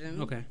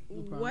question. Okay.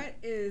 No What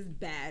is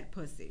bad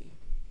pussy?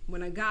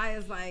 When a guy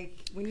is like,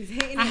 when he's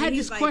hitting I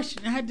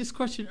had this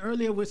question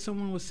earlier where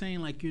someone was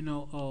saying like,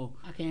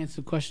 I can answer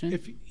the question.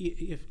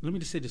 If let me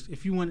just say this,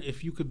 if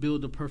you could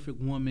build a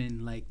perfect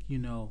woman, like,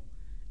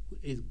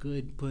 is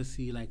good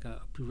pussy like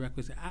a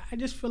prerequisite? I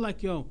just feel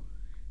like,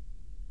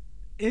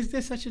 is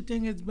there such a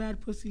thing as bad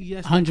pussy?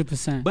 Yes,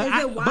 100%. But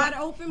is it wide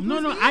open pussy?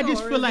 No, I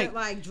just feel like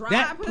dry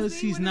that pussy?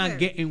 pussy's What not is it?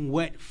 getting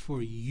wet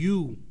for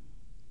you.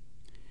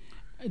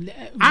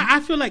 I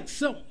feel like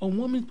a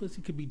woman's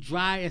pussy could be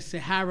dry as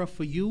Sahara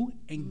for you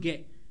and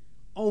get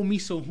me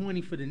so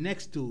horny for the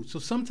next dude. So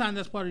sometimes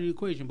that's part of the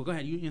equation. But go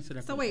ahead, you answer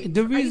that. So question.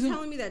 wait, are you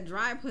telling me that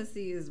dry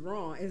pussy is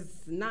wrong?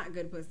 It's not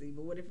good pussy.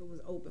 But what if it was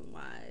open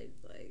wide,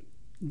 like?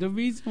 The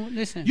reason,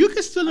 listen, You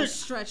can still a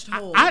stretched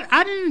hole.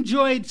 I didn't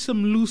enjoy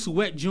some loose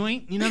wet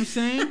joint. You know what I'm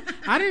saying?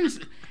 I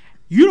didn't.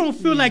 You don't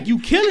feel like you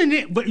killing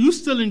it, but you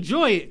still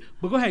enjoy it.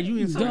 But go ahead, you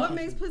answer. So what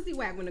makes pussy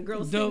whack when a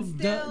girl sits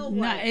still?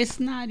 Nah, it's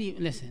not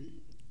even. Listen,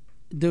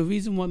 the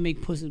reason what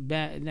make pussy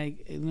bad,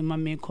 like when my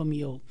man called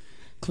me,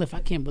 Cliff, I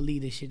can't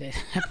believe this shit.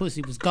 That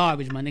pussy was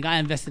garbage, my nigga. I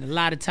invested a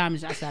lot of time.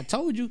 I said, I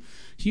told you.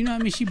 You know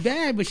what I mean? She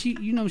bad, but she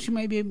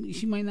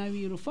might not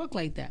be able to fuck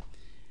like that.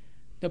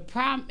 The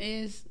problem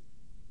is,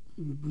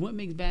 what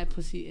makes bad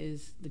pussy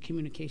is the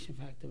communication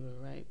factor,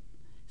 right?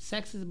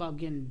 Sex is about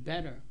getting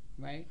better,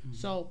 right? Mm-hmm.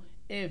 So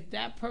if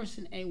that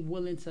person ain't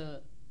willing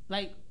to,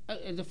 like,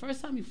 the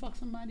first time you fuck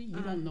somebody, you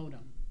don't know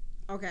them.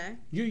 Okay.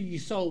 You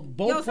so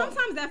both.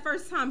 Sometimes that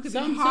first time could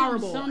be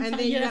horrible, and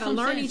then you gotta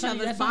learn each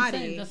other's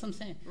body. That's what I'm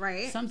saying.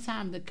 Right.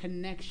 Sometimes the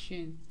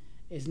connection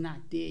is not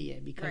there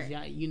yet because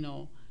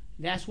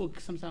that's what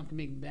sometimes can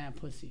make bad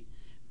pussy.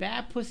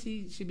 Bad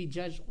pussy should be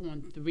judged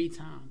on 3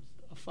 times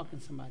of fucking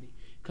somebody.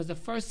 Because the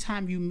first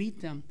time you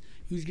meet them,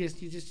 you're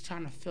just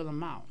trying to fill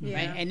them out,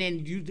 right? And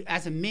then you,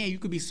 as a man, you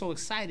could be so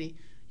excited,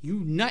 you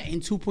nut in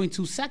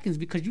 2.2 seconds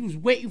because you was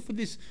waiting for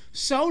this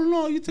so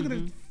long. You took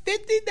it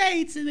 50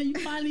 dates, and then you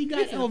finally got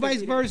it, or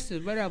vice versa,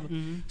 whatever.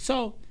 Mm-hmm.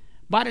 So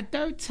by the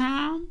 3rd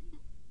time,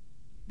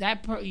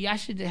 y'all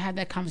should have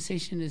that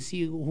conversation to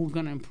see who's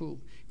gonna improve.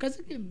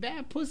 Because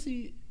bad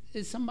pussy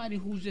is somebody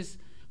who's just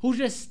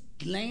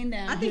laying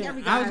down. I think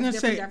every guy has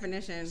different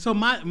definitions. So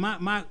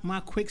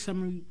my quick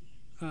summary.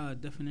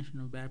 Definition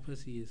of bad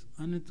pussy is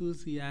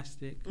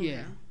unenthusiastic,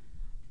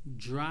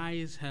 dry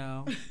as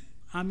hell.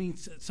 I mean,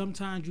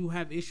 sometimes you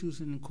have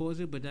issues and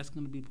cause it, but that's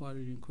going to be part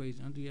of the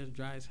equation. Unenthusiastic,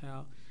 dry as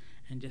hell,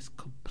 and just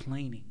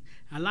complaining.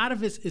 A lot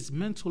of it is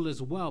mental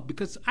as well,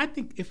 because I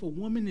think if a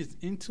woman is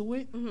into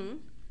it,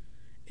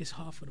 it's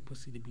hard for the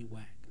pussy to be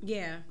whack.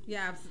 Yeah.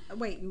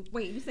 Wait.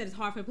 You said it's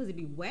hard for the pussy to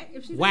be wet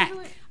if she's whack.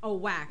 into it? Oh,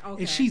 whack.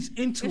 Okay. If she's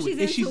into it,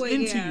 if she's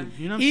into you,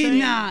 you know what I'm saying? saying?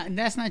 Nah,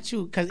 that's not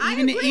true. Because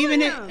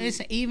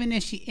even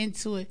if she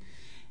into it,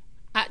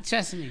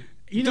 trust me.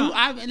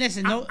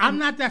 I'm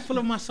not that full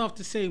of myself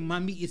to say my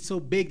meat is so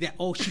big that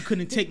she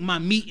couldn't take my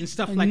meat and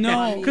stuff like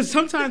that. Because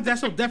sometimes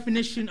that's a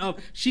definition of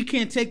she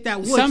can't take that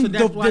wood. So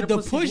that's why the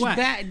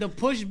pushback, the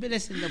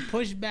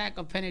pushback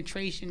of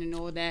penetration and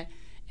all that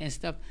and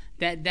stuff.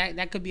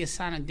 That could be a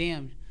sign of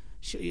damn.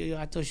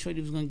 I thought Shorty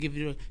was gonna give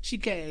it all. She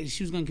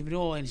was gonna give it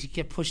all, and she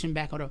kept pushing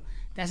back on her.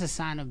 That's a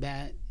sign of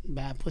bad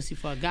pussy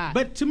for a guy.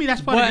 But to me,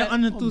 that's part of the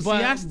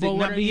unenthusiastic.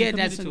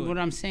 That's what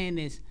I'm saying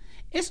is,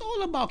 it's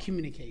all about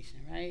communication,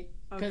 right?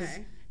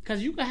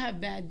 Because you could have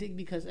bad dick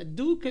because a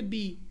dude could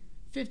be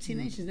 15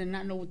 inches and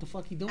not know what the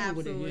fuck he doing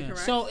with it. Correct.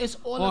 So it's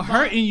all about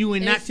hurting you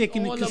and not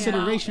taking into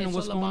consideration of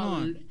what's going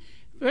on.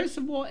 First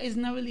of all, it's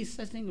not really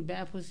such thing as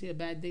bad pussy or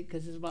bad dick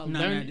because it's about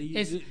learning.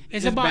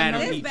 It's about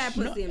bad. There's bad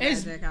pussy and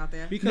bad dick out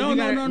there.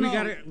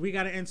 Because we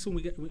gotta end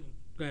soon.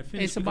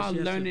 It's about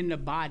learning the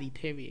body.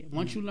 Period.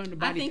 Once you learn the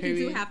body, I think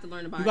you do have to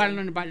learn the body. You gotta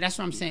learn the body. That's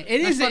what I'm saying.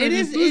 It is.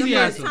 The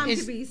first time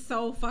could be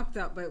so fucked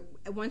up, but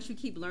once you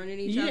keep learning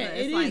each other,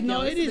 it's like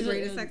this is the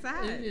greatest sex I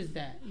had. It is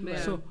that.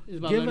 So it's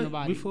about learning the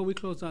body. Before we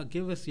close out,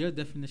 give us your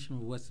definition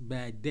of what's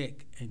bad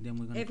dick, and then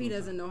we're gonna. If he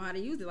doesn't know how to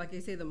use it, like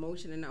they say, the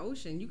motion in the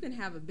ocean, you can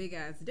have a big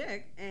ass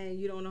dick and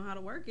you don't know how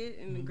to work it,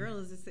 and the girl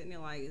is just sitting there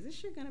like, is this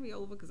shit gonna be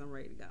over? Because I'm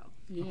ready to go.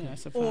 Yeah, Okay.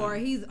 that's a fact. or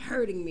he's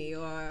hurting me,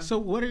 or So,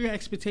 what are your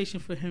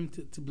expectations for him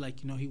to be like?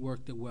 He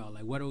worked it well.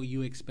 Like, what are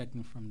you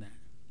expecting from that?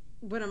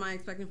 what am I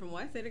expecting from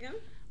what? Say it again.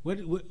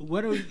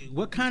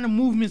 What kind of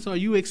movements are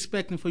you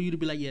expecting for you to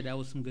be like? Yeah, that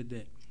was some good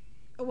dick.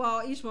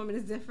 Well, each woman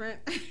is different.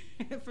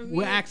 For me,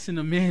 We're asking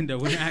Amanda.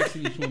 We're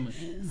asking each woman.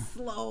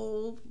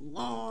 slow,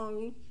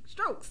 long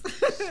strokes.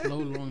 Slow,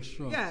 long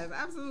strokes. Yes,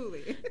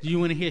 absolutely. Do you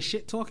want to hear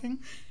shit talking?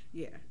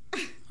 Yeah.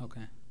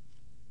 Okay.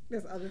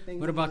 There's other things.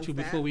 What about amongst you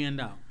that. before we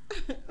end out?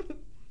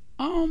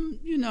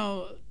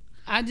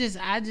 I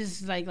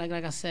just like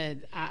I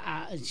said,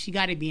 she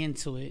got to be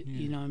into it. Yeah.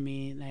 You know what I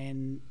mean?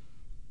 And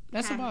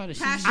that's about it.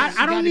 Passion.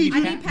 I don't need I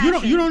need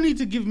passion. you don't need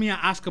to give me an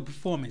Oscar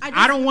performance.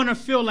 I I don't want to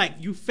feel like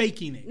you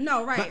faking it.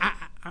 No, right.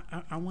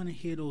 But I want to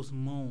hear those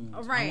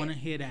moans. Right. I want to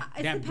hear that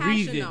It's that the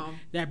passion, breathing, though.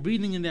 that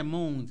breathing and that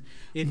moans.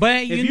 If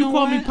But if you you know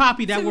call me what?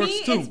 Poppy, that to works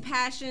me, too. it's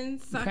passion,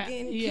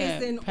 sucking,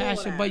 kissing, all passion.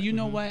 of that. But you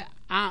know what?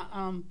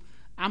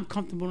 I'm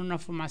comfortable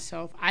enough for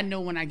myself. I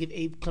know when I give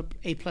A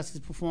plus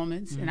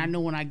performance, and I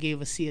know when I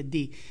gave a C or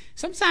D.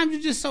 Sometimes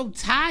you're just so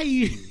tired,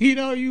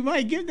 you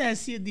might give that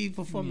C or D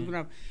performance.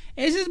 Whatever.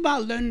 It's just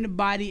about learning the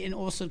body and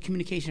also the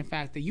communication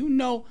factor.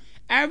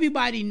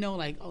 Everybody know,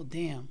 like, oh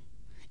damn.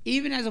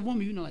 Even as a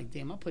woman, like,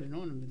 damn, I put it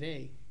on him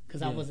today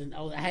because I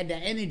had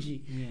that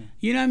energy. Yeah.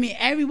 You know what I mean?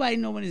 Everybody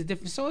know when it's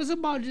different. So it's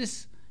about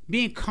just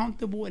being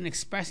comfortable and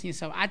expressing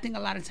yourself. I think a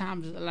lot of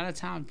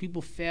times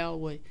people fail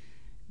with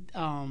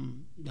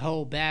the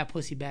whole bad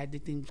pussy, bad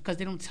dick thing because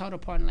they don't tell the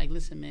partner, like,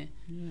 listen, man,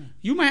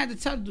 you might have to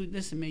tell the dude,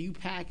 listen, man, you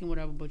packing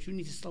whatever, but you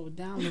need to slow it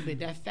down a little bit.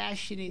 That fast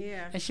shit,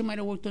 that shit might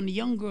have worked on the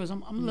young girls.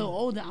 I'm a little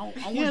older. I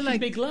want you to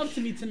make love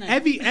to me tonight.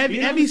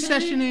 Every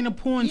session ain't a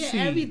porn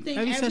scene.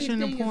 Every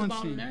session ain't a porn is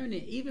about scene.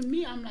 learning. Even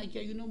me, I'm like,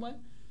 you know what?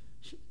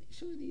 Should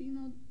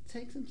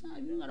take some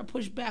time. You don't gotta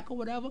push back or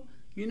whatever.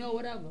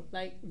 Whatever.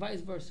 Like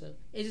vice versa.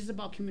 It's just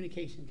about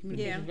communication.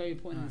 Communication is very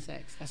important in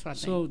sex. That's what I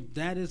think. So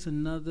that is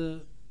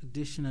another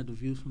edition of the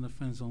Views from the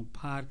Friend Zone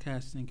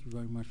podcast. Thank you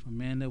very much,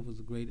 Amanda. It was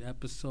a great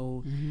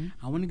episode.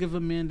 I want to give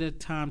Amanda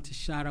time to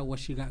shout out what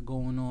she got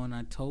going on.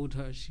 I told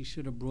her she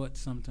should have brought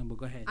something, but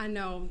go ahead. I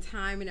know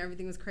time and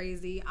everything was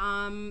crazy.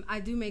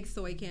 I do make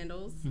soy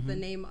candles. The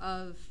name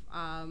of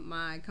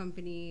my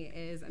company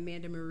is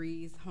Amanda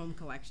Marie's Home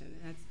Collection.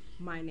 That's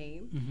my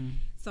name.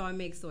 So I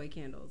make soy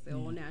candles. They're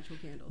all natural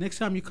candles. Next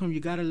time you come, you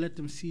got to let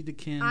them see the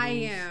candles.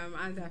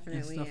 I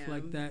definitely and stuff am.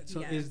 like that. So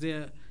yes. Is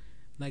there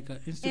like an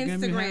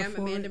Instagram you have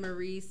for Amanda it?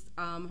 Marie's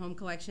Home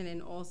Collection,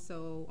 and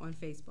also on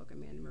Facebook,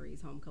 Amanda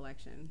Marie's Home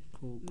Collection.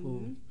 Cool.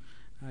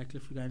 All right,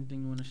 Cliff, you got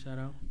anything you want to shout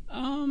out?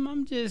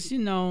 I'm just, I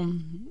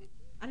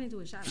didn't do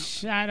a shout out.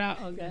 Shout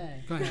out.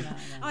 Okay. Go ahead.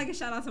 I like a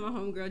shout out to my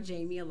homegirl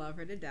Jamie. I love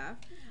her to death.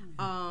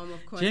 Of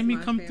course, Jamie,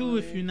 my come family. through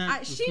if you're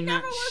not. She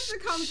never wants to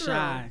come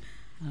shy.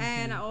 through.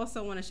 And I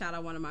also want to shout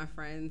out one of my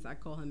friends. I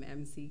call him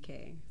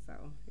MCK. So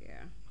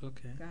yeah.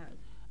 Okay. Go ahead.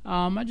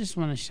 I just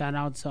want to shout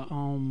out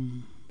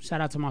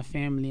to my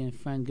family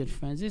and good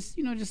friends. Just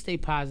just stay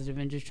positive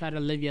and just try to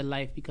live your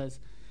life because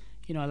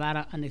a lot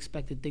of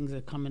unexpected things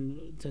are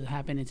coming to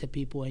happen to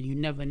people and you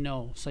never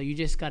know. So you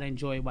just gotta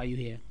enjoy it while you're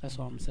here. That's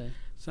all I'm saying.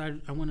 So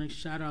I want to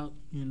shout out,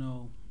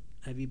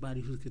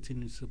 everybody who's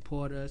continuing to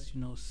support us.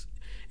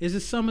 It's the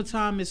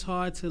summertime. It's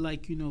hard to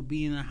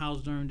be in the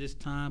house during this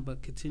time,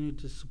 but continue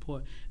to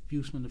support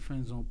Views from the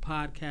Friend Zone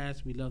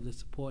podcast. We love the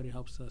support. It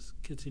helps us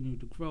continue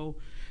to grow.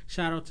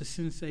 Shout out to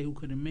Sensei who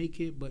couldn't make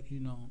it, but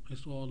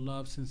it's all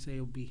love. Sensei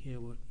will be here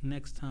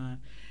next time.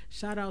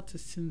 Shout out to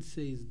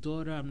Sensei's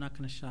daughter. I'm not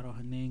going to shout out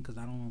her name because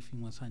I don't know if he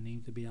wants her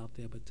name to be out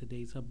there, but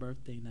today's her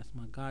birthday, and that's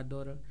my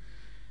goddaughter.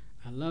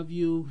 I love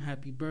you.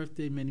 Happy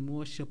birthday. Many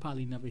more. She'll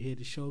probably never hear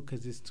the show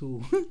because it's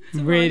too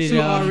rated.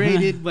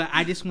 R-rated. But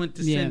I just want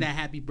to send that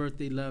happy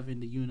birthday love in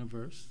the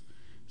universe.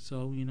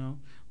 So,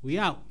 we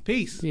out.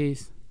 Peace.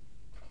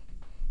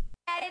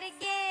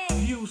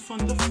 Views from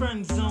the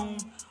Friend Zone.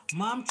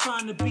 I'm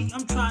trying to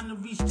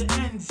reach the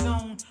end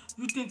zone.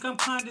 You think I'm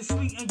kind of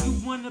sweet and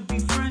you want to be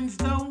friends,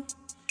 though?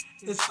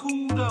 It's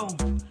cool, though.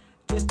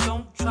 Just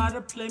don't try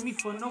to play me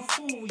for no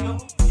fool, yo.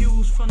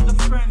 Views from the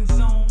Friend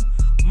Zone.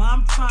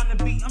 I'm trying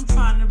to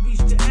reach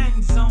the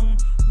end zone.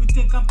 You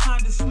think I'm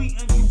kinda sweet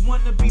and you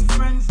wanna be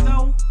friends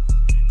though?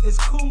 It's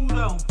cool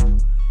though.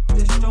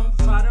 Just don't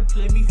try to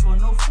play me for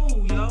no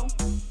fool, yo.